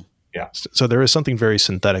 Mm-hmm. Yeah. So there is something very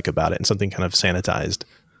synthetic about it and something kind of sanitized.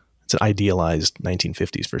 It's an idealized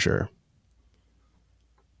 1950s for sure.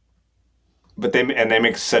 But they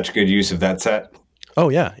make such good use of that set. Oh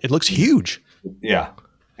yeah, it looks huge. Yeah.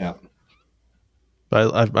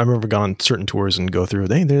 But I remember going on certain tours and go through.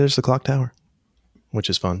 There's the clock tower,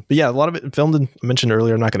 which is fun. But yeah, a lot of it filmed. I mentioned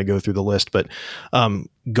earlier. I'm not going to go through the list, but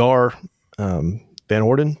Gar Van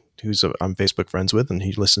Orden, who's I'm Facebook friends with, and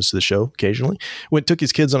he listens to the show occasionally, took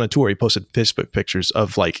his kids on a tour. He posted Facebook pictures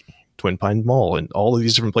of like Twin Pine Mall and all of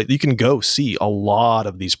these different places. You can go see a lot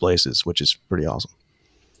of these places, which is pretty awesome.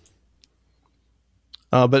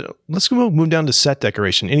 But let's move down to set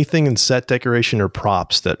decoration. Anything in set decoration or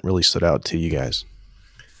props that really stood out to you guys?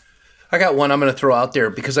 I got one I'm going to throw out there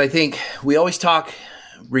because I think we always talk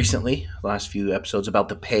recently, last few episodes, about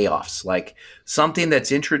the payoffs, like something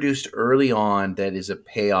that's introduced early on that is a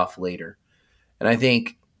payoff later. And I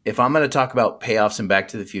think if I'm going to talk about payoffs in Back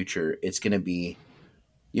to the Future, it's going to be,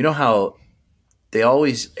 how they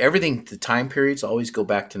always, everything, the time periods always go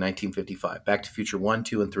back to 1955. Back to Future 1,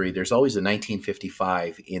 2, and 3, there's always a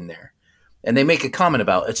 1955 in there. And they make a comment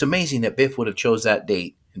about, it's amazing that Biff would have chose that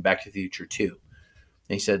date in Back to the Future 2.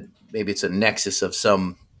 And he said, maybe it's a nexus of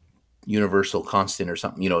some universal constant or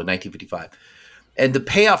something, 1955. And the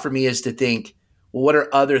payoff for me is to think, well, what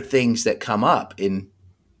are other things that come up in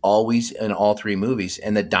all three movies?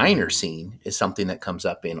 And the diner scene is something that comes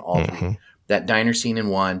up in all three. That diner scene in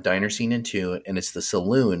 1, diner scene in 2, and it's the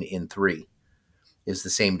saloon in 3 is the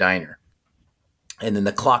same diner. And then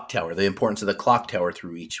the clock tower, the importance of the clock tower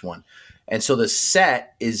through each one. And so the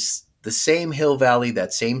set is the same Hill Valley,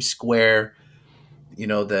 that same square,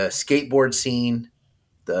 the skateboard scene,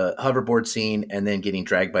 the hoverboard scene, and then getting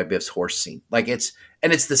dragged by Biff's horse scene. It's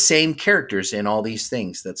the same characters in all these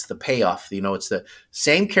things. That's the payoff. It's the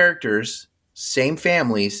same characters, same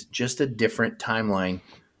families, just a different timeline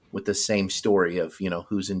with the same story of,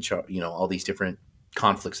 who's in charge, all these different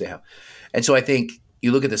conflicts they have. And so I think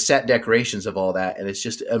you look at the set decorations of all that, and it's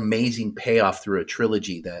just amazing payoff through a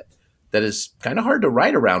trilogy that is kind of hard to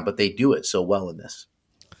write around, but they do it so well in this.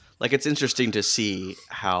 Like, it's interesting to see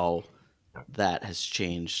how that has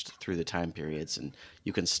changed through the time periods, and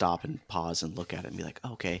you can stop and pause and look at it and be like,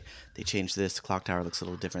 oh, okay, they changed this. The clock tower looks a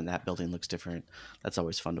little different. That building looks different. That's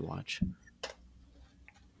always fun to watch.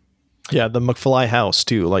 Yeah, the McFly house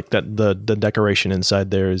too. Like that, the decoration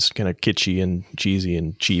inside there is kind of kitschy and cheesy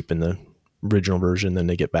and cheap in the original version. Then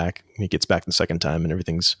he gets back the second time, and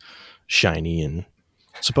everything's shiny and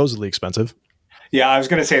supposedly expensive. Yeah, I was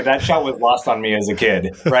going to say that shot was lost on me as a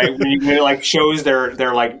kid, right? When it like shows their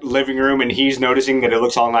like living room and he's noticing that it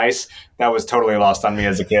looks all nice. That was totally lost on me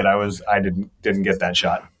as a kid. I didn't get that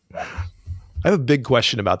shot. I have a big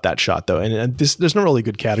question about that shot though, and there's no really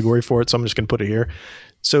good category for it, so I'm just going to put it here.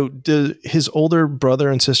 So, do his older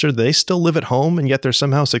brother and sister, they still live at home, and yet they're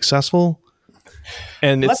somehow successful?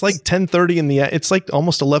 And it's like 10:30 it's like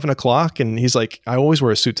almost 11 o'clock, and he's like, I always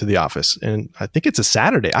wear a suit to the office, and I think it's a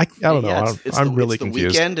Saturday. I don't know. I'm really confused.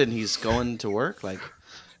 It's the weekend, and he's going to work. Like,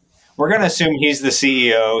 we're going to assume he's the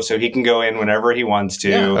CEO, so he can go in whenever he wants to.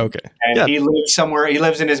 Yeah, okay. And he lives somewhere. He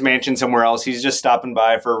lives in his mansion somewhere else. He's just stopping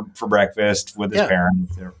by for breakfast with his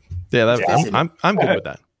parents. I'm good with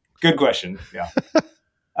that. Good question. Yeah.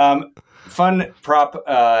 Fun prop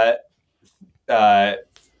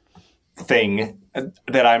thing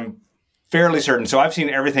that I'm fairly certain. So I've seen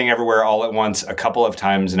Everything Everywhere All at Once a couple of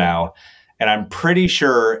times now, and I'm pretty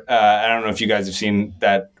sure. I don't know if you guys have seen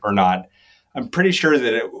that or not. I'm pretty sure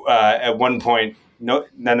that at one point No,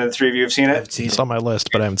 none of the three of you have seen it. It's on my list,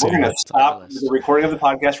 but I haven't We're seen going it. to stop the recording of the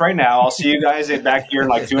podcast right now. I'll see you guys back here in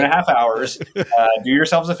like 2.5 hours. Do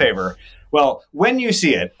yourselves a favor. Well, when you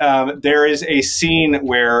see it, there is a scene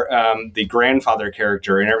where the grandfather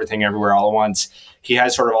character in Everything Everywhere All at Once, he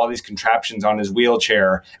has sort of all these contraptions on his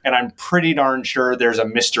wheelchair, and I'm pretty darn sure there's a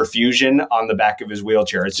Mr. Fusion on the back of his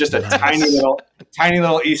wheelchair. It's just a tiny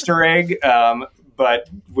little Easter egg, but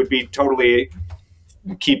would be totally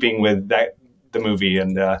keeping with the movie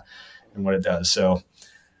and what it does. So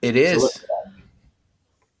it is.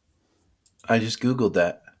 I just Googled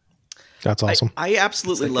that. That's awesome. I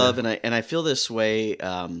absolutely love, and I feel this way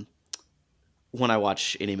when I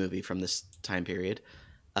watch any movie from this time period.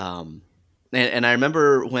 And I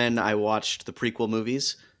remember when I watched the prequel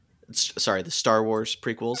movies, the Star Wars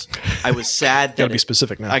prequels, I was sad that Gotta be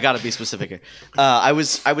specific now. I gotta be specific here. I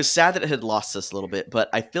was sad that it had lost us a little bit, but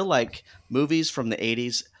I feel like movies from the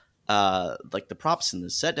 80s, like the props and the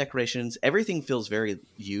set decorations, everything feels very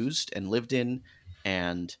used and lived in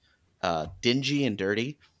and dingy and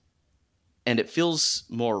dirty. And it feels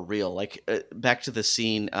more real. Like back to the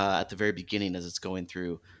scene at the very beginning as it's going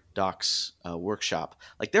through Doc's workshop.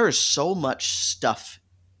 Like there is so much stuff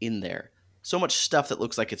in there. So much stuff that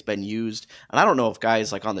looks like it's been used. And I don't know if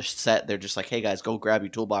guys like on the set, they're just like, hey guys, go grab your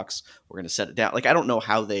toolbox. We're going to set it down. Like I don't know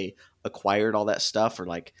how they acquired all that stuff or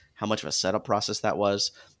like how much of a setup process that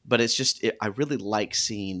was. But it's just, I really like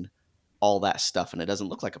seeing all that stuff. And it doesn't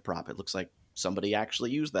look like a prop. It looks like somebody actually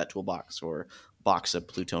used that toolbox or box of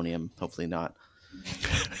plutonium. Hopefully not.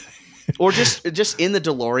 Or just in the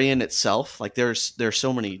DeLorean itself, like there's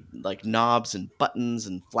so many like knobs and buttons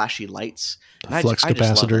and flashy lights. And Flux I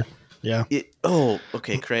just love capacitor. it. Yeah.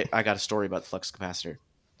 Okay, great. I got a story about the flux capacitor.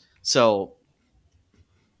 So,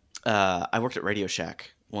 I worked at Radio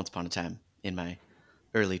Shack once upon a time in my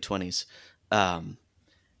early 20s.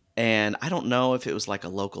 And I don't know if it was like a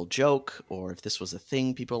local joke or if this was a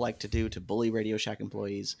thing people like to do to bully Radio Shack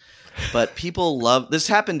employees, but this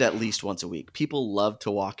happened at least once a week. People love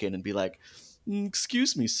to walk in and be like,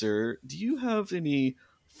 excuse me, sir, do you have any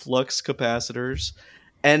flux capacitors?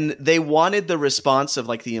 And they wanted the response of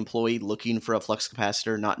like the employee looking for a flux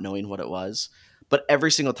capacitor, not knowing what it was. But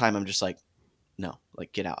every single time I'm just like, no,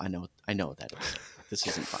 like get out. I know what that is. This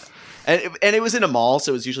isn't fun. And it was in a mall,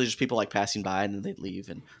 so it was usually just people like passing by and then they'd leave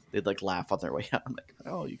and they'd like laugh on their way out. I'm like,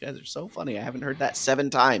 oh, you guys are so funny. I haven't heard that 7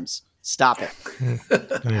 times. Stop it.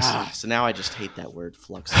 Nice. So now I just hate that word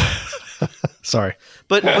flux. Sorry.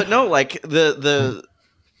 But no, like the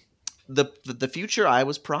future I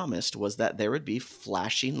was promised was that there would be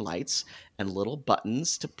flashing lights and little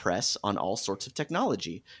buttons to press on all sorts of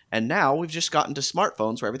technology. And now we've just gotten to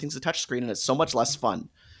smartphones where everything's a touchscreen and it's so much less fun.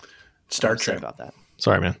 Star I'm upset Trek. about that.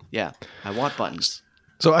 Sorry, man. Yeah, I want buttons.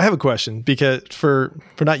 So I have a question because for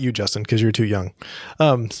not you, Justin, because you're too young,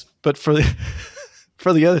 but for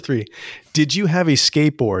the other three, did you have a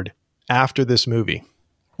skateboard after this movie,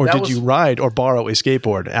 or did you ride or borrow a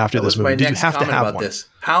skateboard after this movie? Did you have to have one? This.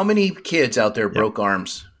 How many kids out there broke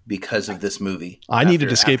arms because of this movie? I needed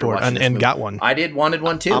a skateboard and got one. wanted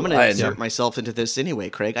one too. I'm going to insert myself into this anyway,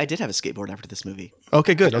 Craig. I did have a skateboard after this movie.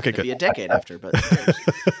 Okay, good. Okay, It'd be good. a decade after, but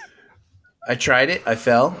I tried it. I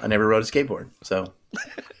fell. I never rode a skateboard. So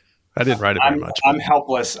I didn't ride it very much. I'm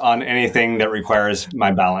helpless on anything that requires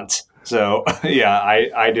my balance. So yeah,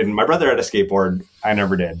 I didn't. My brother had a skateboard. I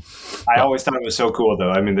never did. I always thought it was so cool though.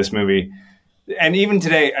 I mean, this movie, and even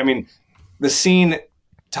today, I mean, the scene,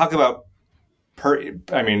 talk about, we've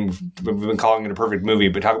been calling it a perfect movie,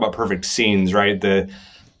 but talk about perfect scenes, right?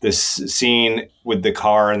 This scene with the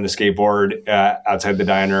car and the skateboard outside the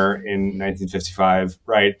diner in 1955,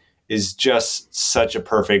 right, is just such a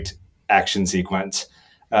perfect action sequence.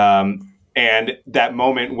 And that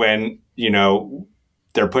moment when,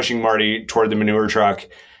 they're pushing Marty toward the manure truck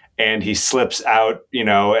and he slips out,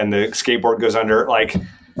 and the skateboard goes under, like,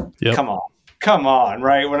 Yep. come on.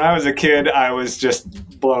 Right. When I was a kid, I was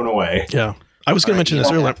just blown away. Yeah. I was going to mention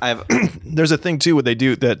this earlier. I've There's a thing too what they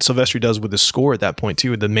do that Silvestri does with the score at that point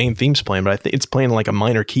too. The main theme's playing, but I think it's playing like a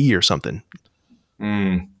minor key or something.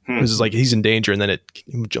 This is like he's in danger, and then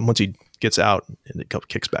once he gets out, and it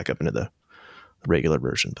kicks back up into the regular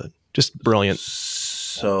version. But just brilliant.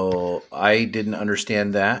 So I didn't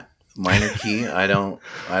understand that minor key. I don't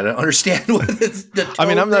understand what the tone I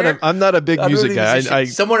mean, I'm not a big music guy.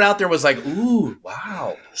 Someone out there was like, "Ooh,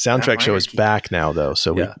 wow!" Soundtrack show is key. back now, though,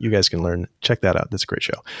 so Yeah. you guys can learn. Check that out. That's a great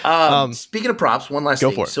show. Speaking of props, one last Go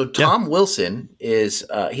thing. for it. So Tom Wilson is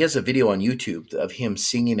he has a video on YouTube of him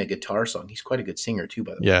singing a guitar song. He's quite a good singer too,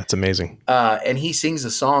 by the way. Yeah, it's amazing. And he sings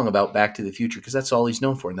a song about Back to the Future because that's all he's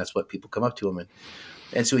known for, and that's what people come up to him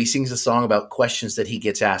and so he sings a song about questions that he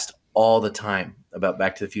gets asked all the time about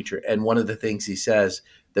Back to the Future. And one of the things he says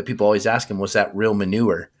that people always ask him, was that real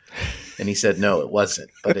manure? And he said, no, it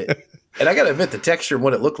wasn't. But and I got to admit, the texture and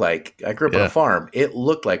what it looked like, I grew up on a farm. It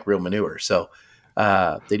looked like real manure. So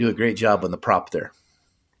they do a great job on the prop there.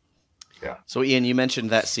 Yeah. So Ian, you mentioned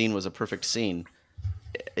that scene was a perfect scene.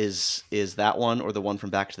 Is that one or the one from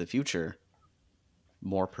Back to the Future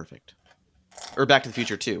more perfect? Or Back to the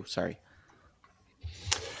Future 2, sorry.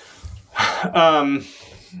 I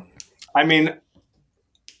mean,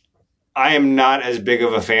 I am not as big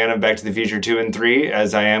of a fan of Back to the Future 2 and 3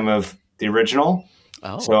 as I am of the original.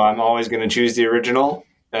 Oh. So I'm always going to choose the original.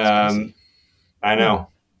 I know.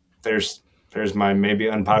 There's my maybe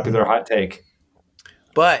unpopular hot take.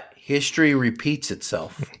 But history repeats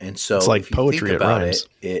itself. And so it's like if you poetry, think about it rhymes.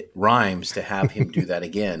 It rhymes to have him do that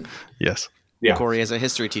again. Yes. Yeah. Corey, as a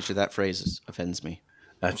history teacher, that phrase offends me.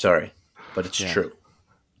 I'm sorry, but it's true.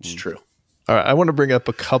 It's true. All right, I want to bring up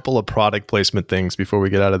a couple of product placement things before we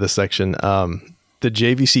get out of this section. The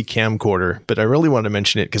JVC camcorder, but I really want to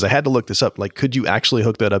mention it because I had to look this up. Like, could you actually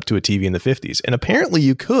hook that up to a TV in the 50s? And apparently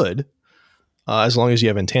you could, as long as you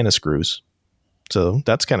have antenna screws. So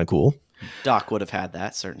that's kind of cool. Doc would have had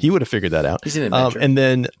that, certainly. He would have figured that out. He's an inventor. And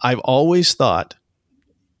then I've always thought,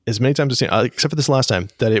 as many times as I've seen, except for this last time,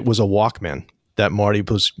 that it was a Walkman that Marty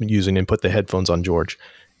was using and put the headphones on George.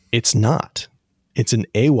 It's not. It's an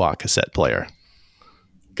AWA cassette player,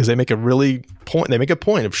 because they make a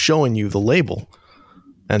point of showing you the label,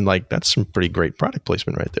 and like that's some pretty great product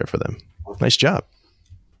placement right there for them. Nice job.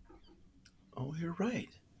 Oh, you're right.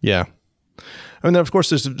 Yeah. I mean, of course,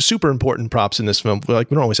 there's super important props in this film. Like,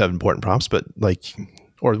 we don't always have important props, but like,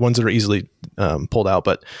 or ones that are easily pulled out.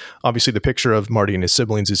 But obviously, the picture of Marty and his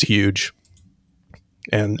siblings is huge,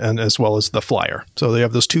 and as well as the flyer. So they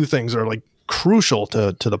have those two things that are like crucial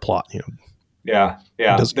to the plot. You know. Yeah.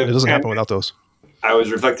 It doesn't happen without those. I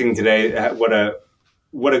was reflecting today what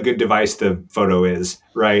a good device the photo is,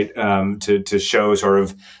 right? To show sort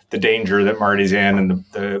of the danger that Marty's in, and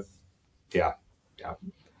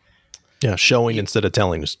showing instead of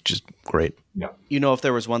telling is just great. Yeah. You know, if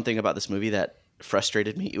there was one thing about this movie that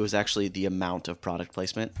frustrated me, it was actually the amount of product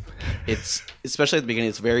placement. It's, especially at the beginning,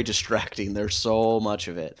 it's very distracting. There's so much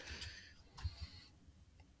of it.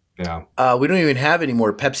 Yeah. We don't even have any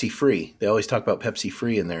more Pepsi Free. They always talk about Pepsi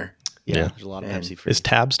Free in there. Yeah. There's a lot of Pepsi Free. Is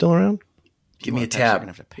Tab still around? Give me a tab.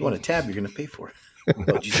 You want a tab, you're going to pay for it.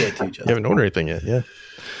 What'd you say to each other? You haven't ordered anything yet, yeah.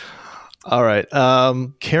 All right.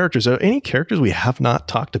 Characters. Are any characters we have not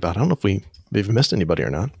talked about? I don't know if we've missed anybody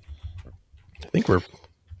or not. I think we're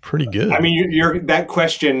pretty good. I mean, that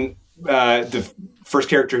question, the first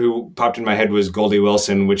character who popped in my head was Goldie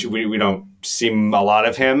Wilson, which we don't see a lot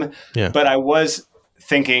of him. Yeah. But I was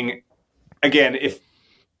thinking, again,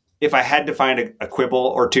 if I had to find a quibble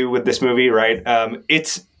or two with this movie, right,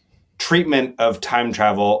 it's treatment of time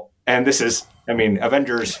travel, and this is, I mean,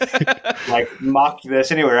 Avengers like mocked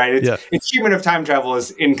this anyway, right? Its treatment of time travel is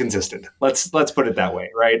inconsistent. Let's put it that way,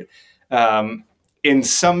 right? In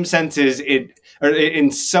some senses,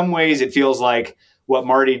 in some ways, it feels like what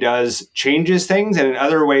Marty does changes things, and in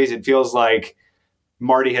other ways, it feels like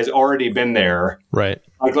Marty has already been there, right?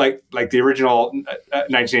 Like the original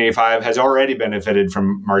 1985 has already benefited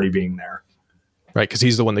from Marty being there. Right, because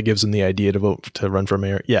he's the one that gives him the idea to run for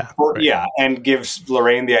mayor. Yeah. Right. Yeah, and gives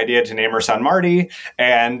Lorraine the idea to name her son Marty.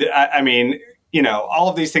 And I mean, you know, all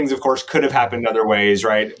of these things, of course, could have happened other ways,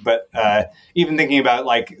 right? But even thinking about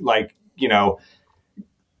like you know,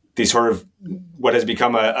 the sort of what has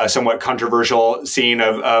become a somewhat controversial scene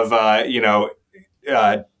of you know,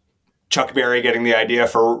 Chuck Berry getting the idea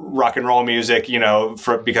for rock and roll music, you know,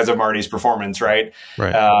 because of Marty's performance, right?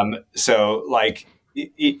 Right. So like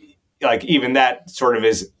even that sort of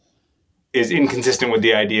is inconsistent with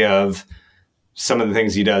the idea of some of the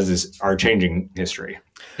things he does are changing history.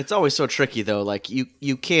 It's always so tricky though. Like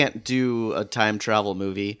you can't do a time travel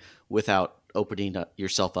movie without opening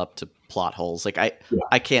yourself up to plot holes. Like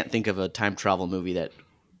I can't think of a time travel movie that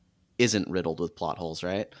isn't riddled with plot holes,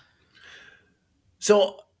 right?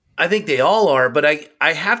 So I think they all are, but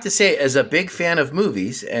I have to say, as a big fan of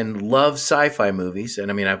movies and love sci-fi movies,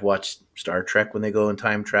 and I mean, I've watched Star Trek when they go in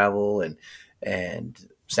time travel, and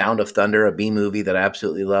Sound of Thunder, a B movie that I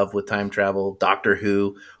absolutely love with time travel, Doctor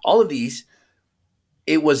Who, all of these.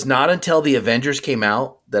 It was not until the Avengers came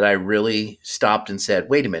out that I really stopped and said,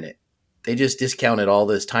 wait a minute, they just discounted all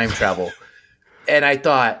this time travel. And I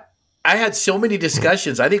thought, I had so many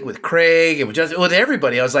discussions, I think with Craig and with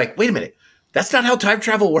everybody. I was like, wait a minute. That's not how time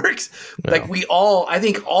travel works. No. Like I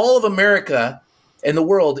think all of America and the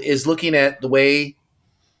world is looking at the way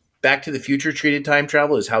Back to the Future treated time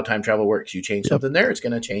travel is how time travel works. You change something there, it's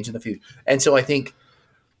going to change in the future. And so I think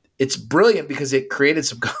it's brilliant because it created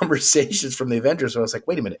some conversations from the Avengers. So I was like,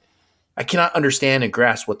 wait a minute. I cannot understand and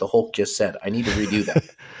grasp what the Hulk just said. I need to redo that.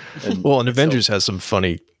 And Avengers has some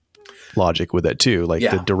funny logic with that too. Like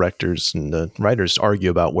Yeah. the directors and the writers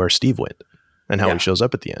argue about where Steve went and how he shows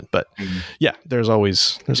up at the end. But yeah, there's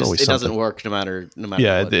always It something. doesn't work no matter.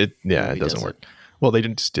 Yeah, what it movie doesn't does work. it. Well, they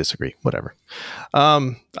didn't just disagree. Whatever.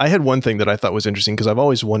 I had one thing that I thought was interesting because I've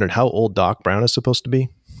always wondered how old Doc Brown is supposed to be.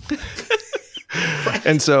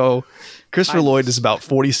 And so Christopher Lloyd is about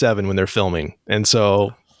 47 when they're filming. And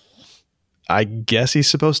so I guess he's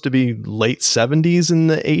supposed to be late 70s in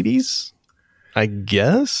the 80s, I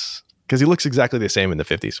guess, because he looks exactly the same in the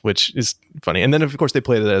 50s, which is funny. And then, of course, they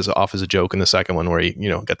played it off as a joke in the second one where he,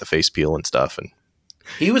 got the face peel and stuff. And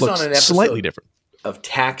he was on an episode slightly different of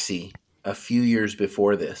Taxi a few years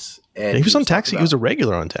before this. And he was on Taxi. He was a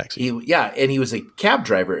regular on Taxi. And he was a cab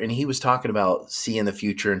driver, and he was talking about seeing the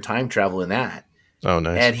future and time travel in that. Oh,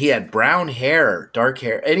 nice. And he had brown hair, dark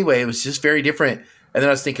hair. Anyway, it was just very different. And then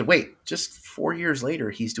I was thinking, wait, just 4 years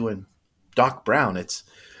later, he's doing Doc Brown. It's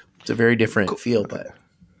a very different feel. But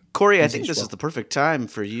Corey, I think this is the perfect time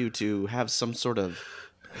for you to have some sort of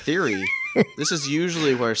theory. This is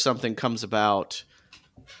usually where something comes about,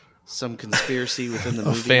 some conspiracy within the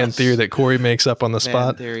movie. A fan theory that Corey makes up on the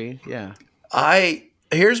spot. Theory, yeah.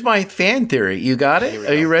 Here's my fan theory. You got it?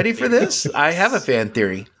 Are you ready for this? I have a fan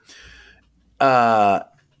theory.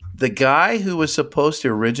 The guy who was supposed to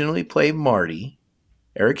originally play Marty,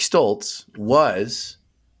 Eric Stoltz, was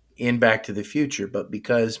in Back to the Future, but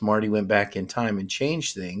because Marty went back in time and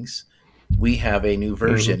changed things, we have a new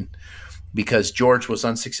version. Because George was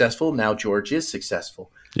unsuccessful, now George is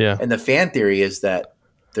successful. Yeah. And the fan theory is that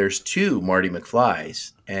there's two Marty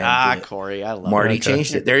McFlys. And Corey, I love Marty it.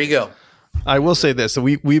 changed it. There you go. I will say this. So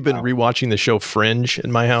we've been rewatching the show Fringe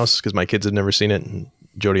in my house because my kids had never seen it. And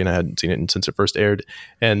Jody and I hadn't seen it since it first aired.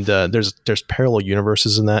 And there's parallel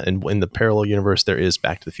universes in that. And in the parallel universe, there is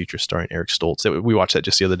Back to the Future starring Eric Stoltz. We watched that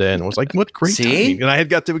just the other day and I was like, what great timing. And I had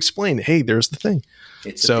got to explain, hey, there's the thing.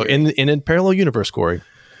 So in a parallel universe, Corey,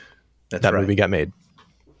 that movie got made.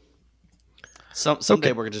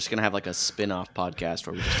 Someday we're just going to have like a spin-off podcast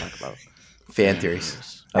where we just talk about fan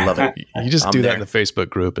theories. I love it. You just do that in the Facebook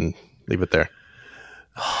group and leave it there.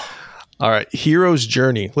 All right. Hero's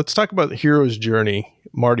journey. Let's talk about the hero's journey,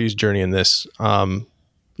 Marty's journey in this. Ian,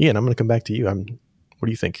 I'm going to come back to you. What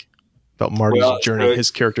do you think about Marty's journey, his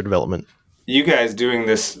character development? You guys doing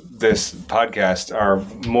this podcast are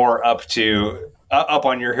more up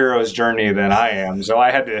on your hero's journey than I am. So I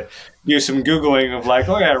had to do some Googling of like,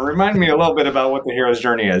 remind me a little bit about what the hero's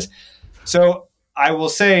journey is. So I will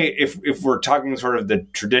say, if we're talking sort of the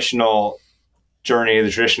traditional journey, the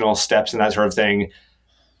traditional steps and that sort of thing,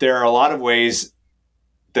 there are a lot of ways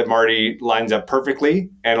that Marty lines up perfectly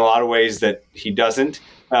and a lot of ways that he doesn't.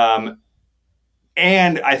 And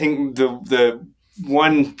I think the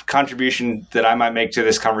one contribution that I might make to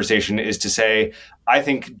this conversation is to say, I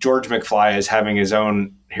think George McFly is having his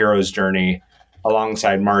own hero's journey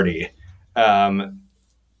alongside Marty in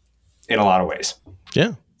a lot of ways.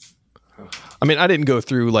 Yeah. I mean, I didn't go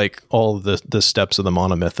through like all of the steps of the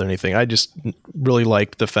monomyth or anything. I just really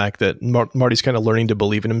liked the fact that Marty's kind of learning to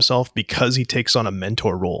believe in himself because he takes on a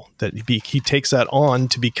mentor role, that he takes that on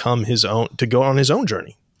to become his own, to go on his own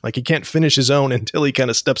journey. Like he can't finish his own until he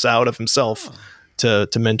kind of steps out of himself to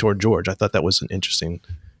mentor George. I thought that was an interesting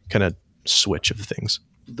kind of switch of things.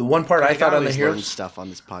 The one part I thought on the learn heroes stuff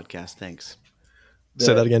on this podcast. Thanks.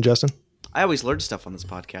 Say that again, Justin. I always learn stuff on this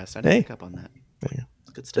podcast. I didn't pick up on that.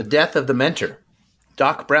 Good stuff. The death of the mentor.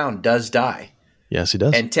 Doc Brown does die. Yes, he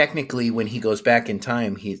does. And technically, when he goes back in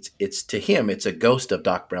time, it's to him, it's a ghost of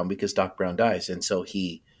Doc Brown because Doc Brown dies. And so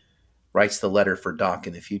he writes the letter for Doc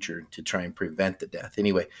in the future to try and prevent the death.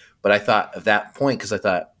 Anyway, but I thought of that point because I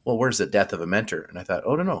thought, well, where's the death of a mentor? And I thought,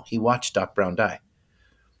 oh, no, he watched Doc Brown die.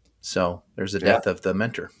 So there's the death of the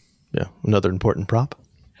mentor. Yeah, another important prop.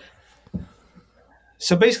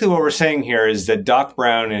 So basically what we're saying here is that Doc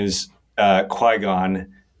Brown is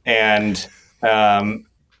Qui-Gon and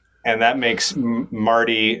that makes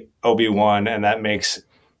Marty Obi-Wan and that makes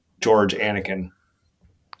George Anakin.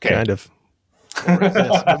 Okay. Kind of.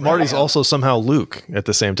 Yes, but Marty's also somehow Luke at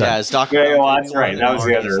the same time. Yeah, it's Doc Yeah, Brown. well, that's right. That was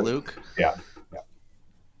the Marty's other. Luke. Yeah.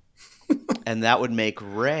 And that would make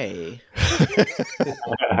Rey.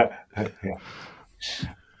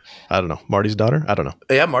 I don't know. Marty's daughter? I don't know.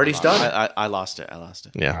 Yeah, Marty's daughter. I lost it.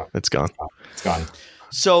 Yeah, it's gone. It's gone.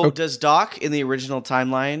 So does Doc in the original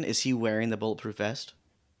timeline, is he wearing the bulletproof vest?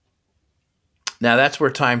 Now that's where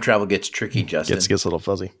time travel gets tricky, Justin. Gets a little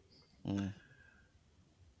fuzzy.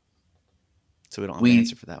 So we don't have an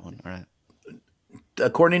answer for that one. All right.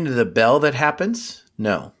 According to the bell that happens,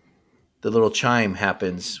 no. the little chime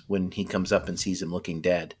happens when he comes up and sees him looking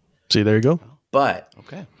dead. See, there you go. But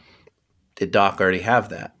Okay. did Doc already have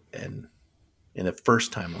that? And in the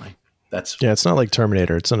first timeline, that's It's not like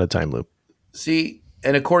Terminator. It's not a time loop. see.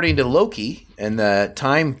 And according to Loki and the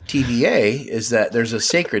Time TVA, is that there's a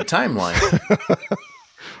sacred timeline.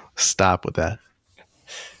 Stop with that.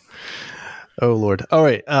 Oh Lord. All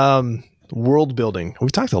right. World building.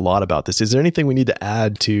 We've talked a lot about this. Is there anything we need to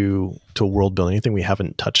add to world building? Anything we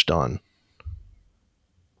haven't touched on?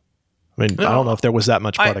 I mean, No. I don't know if there was that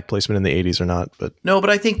much product placement in the 80s or not, but No, but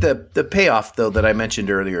I think the payoff, though, that I mentioned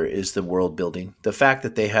earlier is the world building. The fact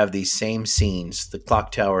that they have these same scenes, the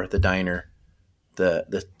clock tower, the diner,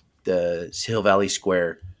 the Hill Valley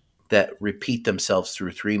Square, that repeat themselves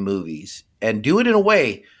through 3 movies and do it in a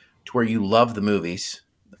way to where you love the movies.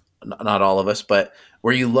 Not all of us, but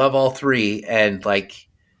where you love all 3 and like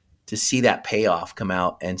to see that payoff come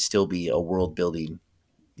out and still be a world building,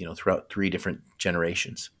 throughout 3 different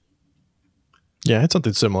generations. yeah, it's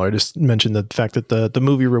something similar. I just mentioned the fact that the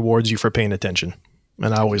movie rewards you for paying attention.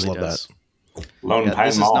 And I always love does. that. Lone Yeah, Pine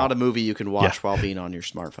this is Mall. not a movie you can watch while being on your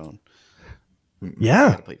smartphone.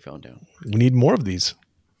 Yeah. Put your phone down. We need more of these.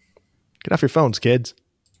 Get off your phones, kids.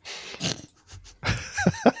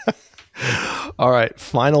 All right.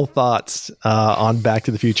 Final thoughts on Back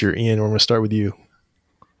to the Future. Ian, we're going to start with you.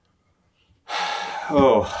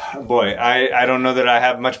 Oh boy, I don't know that I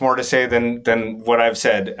have much more to say than what I've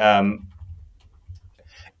said.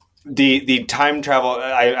 The time travel,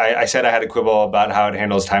 I said I had a quibble about how it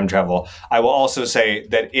handles time travel. I will also say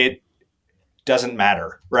that it doesn't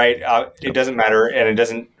matter, right? It doesn't matter, and it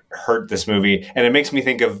doesn't hurt this movie. And it makes me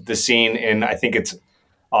think of the scene in, I think it's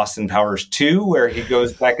Austin Powers 2, where he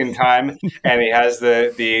goes back in time and he has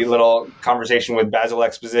the little conversation with Basil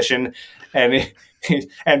Exposition, and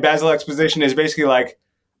and Basil Exposition is basically like,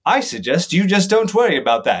 I suggest you just don't worry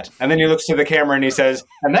about that. And then he looks to the camera and he says,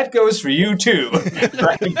 and that goes for you too.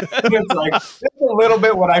 Right? And it's like, that's a little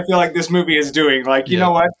bit what I feel like this movie is doing. Like, you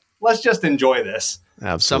know what? Let's just enjoy this.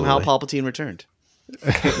 Absolutely. Somehow Palpatine returned.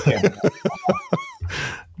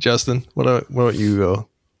 Justin, what about you?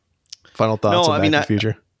 Final thoughts on Back to the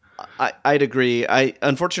Future? I'd agree.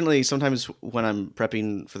 Unfortunately, sometimes when I'm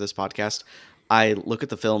prepping for this podcast, I look at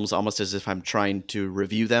the films almost as if I'm trying to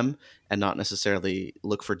review them and not necessarily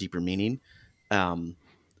look for deeper meaning.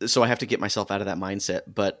 So I have to get myself out of that mindset.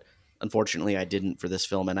 But unfortunately, I didn't for this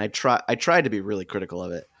film, and I tried to be really critical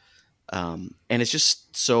of it. And it's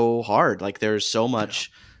just so hard. Like, there's so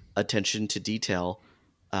much attention to detail.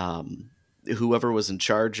 Whoever was in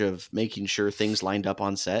charge of making sure things lined up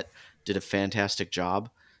on set did a fantastic job,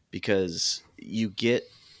 because you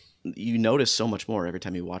notice so much more every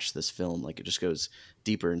time you watch this film. Like, it just goes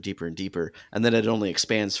deeper and deeper and deeper. And then it only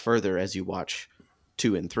expands further as you watch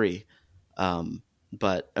 2 and 3.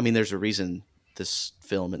 But I mean, there's a reason this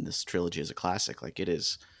film and this trilogy is a classic. Like, it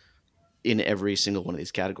is in every single one of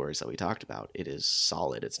these categories that we talked about. It is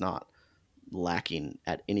solid. It's not lacking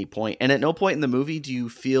at any point. And at no point in the movie do you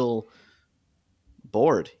feel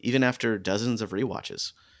bored, even after dozens of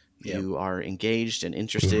rewatches. Yep. You are engaged and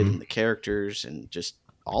interested in the characters and just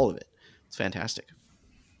all of it. It's fantastic.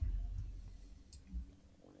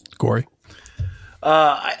 Corey?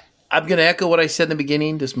 I'm going to echo what I said in the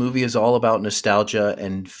beginning. This movie is all about nostalgia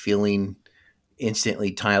and feeling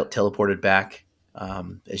instantly teleported back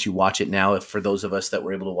as you watch it now. If for those of us that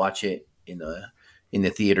were able to watch it in the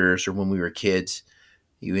theaters or when we were kids,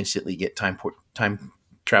 you instantly get time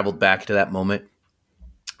traveled back to that moment.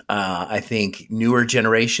 I think newer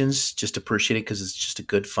generations just appreciate it because it's just a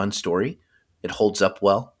good, fun story. It holds up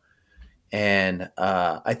well. And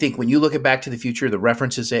I think when you look at Back to the Future, the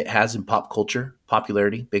references it has in pop culture,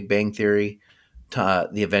 popularity, Big Bang Theory,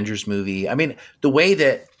 the Avengers movie. I mean, the way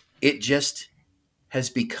that it just has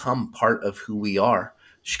become part of who we are.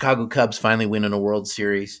 Chicago Cubs finally winning a World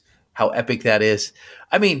Series. How epic that is.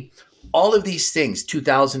 I mean, all of these things,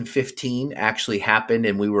 2015 actually happened,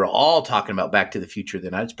 and we were all talking about Back to the Future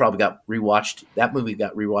then. I just probably got rewatched. That movie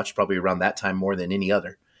got rewatched probably around that time more than any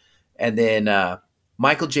other. And then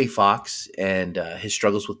Michael J. Fox and his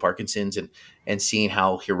struggles with Parkinson's and seeing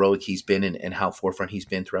how heroic he's been and how forefront he's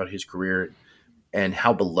been throughout his career and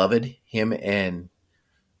how beloved him and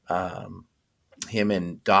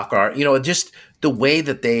Doc are. You know, just the way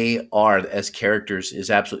that they are as characters is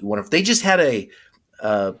absolutely wonderful. They just had a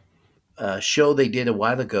show they did a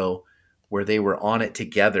while ago where they were on it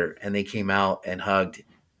together and they came out and hugged.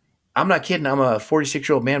 I'm not kidding. I'm a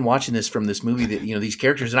 46-year-old man watching this from this movie that, you know, these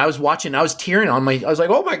characters, and I was watching, I was tearing I was like,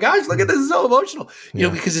 oh my gosh, look at this. It's so emotional, you know,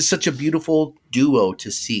 because it's such a beautiful duo to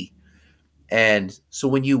see. And so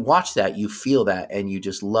when you watch that, you feel that, and you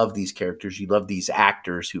just love these characters. You love these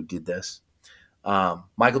actors who did this.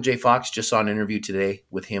 Michael J. Fox, just saw an interview today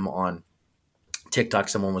with him on TikTok.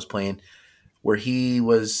 Someone was playing where he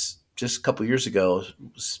was just a couple years ago,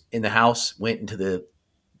 was in the house, went into the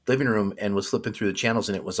living room and was flipping through the channels,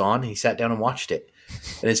 and it was on. And he sat down and watched it.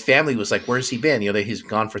 And his family was like, "Where's he been?" He's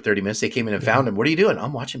gone for 30 minutes. They came in and found him. "What are you doing?"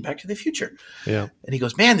 "I'm watching Back to the Future." Yeah. And he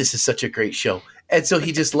goes, "Man, this is such a great show." And so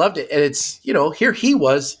he just loved it. And it's, here he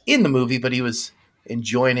was in the movie, but he was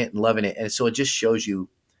enjoying it and loving it. And so it just shows you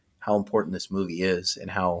how important this movie is,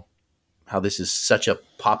 and how this is such a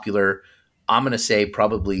popular, I'm going to say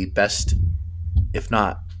probably best, if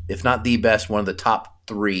not the best, one of the top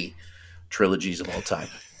 3 trilogies of all time.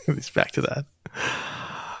 It's back to that.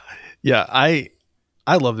 Yeah, I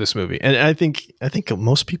love this movie, and I think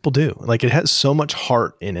most people do. Like, it has so much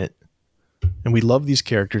heart in it, and we love these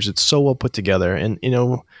characters. It's so well put together. And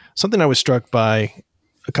something I was struck by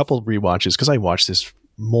a couple of rewatches, because I watch this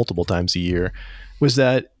multiple times a year, was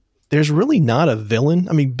that there's really not a villain.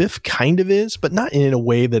 I mean, Biff kind of is, but not in a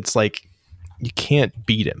way that's like you can't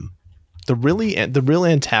beat him. The real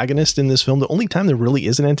antagonist in this film, the only time there really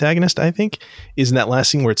is an antagonist, I think, is in that last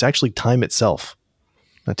scene where it's actually time itself.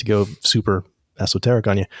 Not to go super esoteric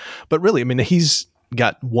on you, but really, I mean, he's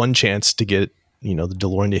got one chance to get, the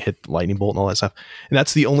DeLorean to hit the lightning bolt and all that stuff. And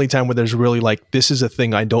that's the only time where there's really like, this is a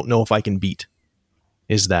thing I don't know if I can beat,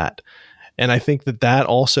 is that. And I think that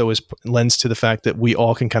also lends to the fact that we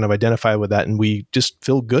all can kind of identify with that, and we just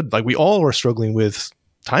feel good. Like, we all are struggling with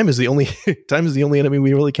time is the only enemy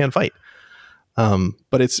we really can't fight.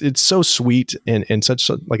 But it's so sweet and such,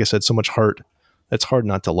 like I said, so much heart. It's hard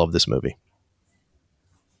not to love this movie.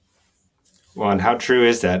 Well, and how true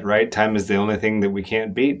is that, right? Time is the only thing that we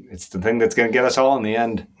can't beat. It's the thing that's going to get us all in the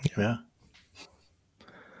end. Yeah.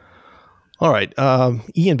 All right,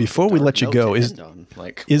 Ian, before we let you go, is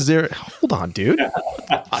there, hold on, dude.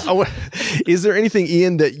 Is there anything,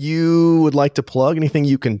 Ian, that you would like to plug? Anything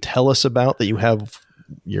you can tell us about that you have,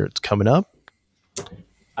 it's coming up?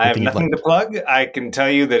 I have nothing to plug. I can tell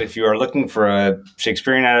you that if you are looking for a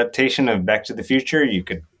Shakespearean adaptation of Back to the Future, you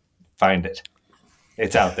could find it.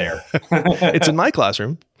 It's out there. It's in my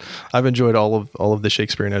classroom. I've enjoyed all of the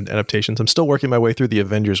Shakespearean adaptations. I'm still working my way through the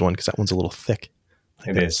Avengers one because that one's a little thick.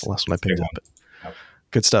 It is. The last one I picked up. Yep.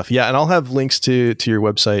 Good stuff. Yeah, and I'll have links to your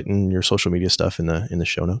website and your social media stuff in the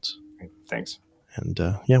show notes. Thanks. And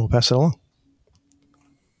we'll pass it along.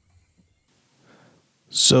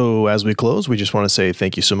 So as we close, we just want to say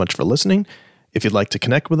thank you so much for listening. If you'd like to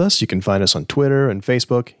connect with us, you can find us on Twitter and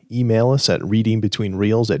Facebook, email us at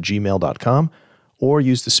readingbetweenreels@gmail.com, or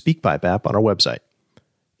use the SpeakPipe app on our website.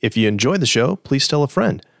 If you enjoyed the show, please tell a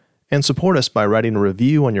friend, and support us by writing a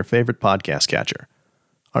review on your favorite podcast catcher.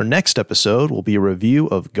 Our next episode will be a review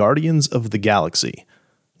of Guardians of the Galaxy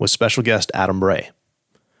with special guest Adam Bray.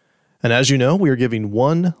 And as you know, we are giving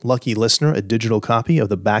one lucky listener a digital copy of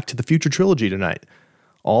the Back to the Future trilogy tonight.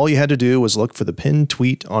 All you had to do was look for the pinned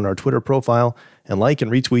tweet on our Twitter profile and like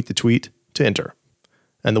and retweet the tweet to enter.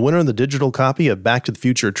 And the winner of the digital copy of Back to the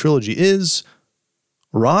Future trilogy is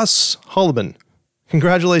Ross Holliban.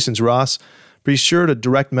 Congratulations, Ross. Be sure to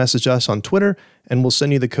direct message us on Twitter, and we'll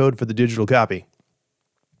send you the code for the digital copy.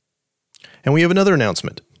 And we have another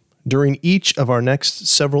announcement. During each of our next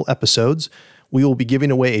several episodes, we will be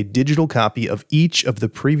giving away a digital copy of each of the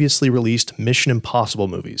previously released Mission Impossible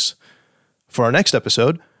movies. For our next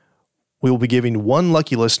episode, we will be giving one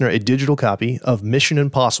lucky listener a digital copy of Mission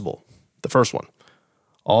Impossible, the first one.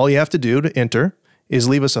 All you have to do to enter is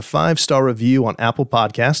leave us a 5-star review on Apple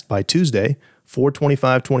Podcast by Tuesday,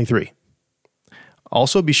 4/25/23.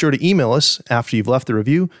 Also, be sure to email us after you've left the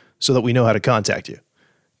review so that we know how to contact you.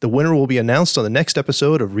 The winner will be announced on the next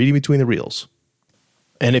episode of Reading Between the Reels.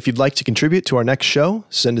 And if you'd like to contribute to our next show,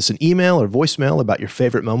 send us an email or voicemail about your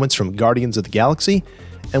favorite moments from Guardians of the Galaxy,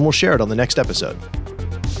 and we'll share it on the next episode.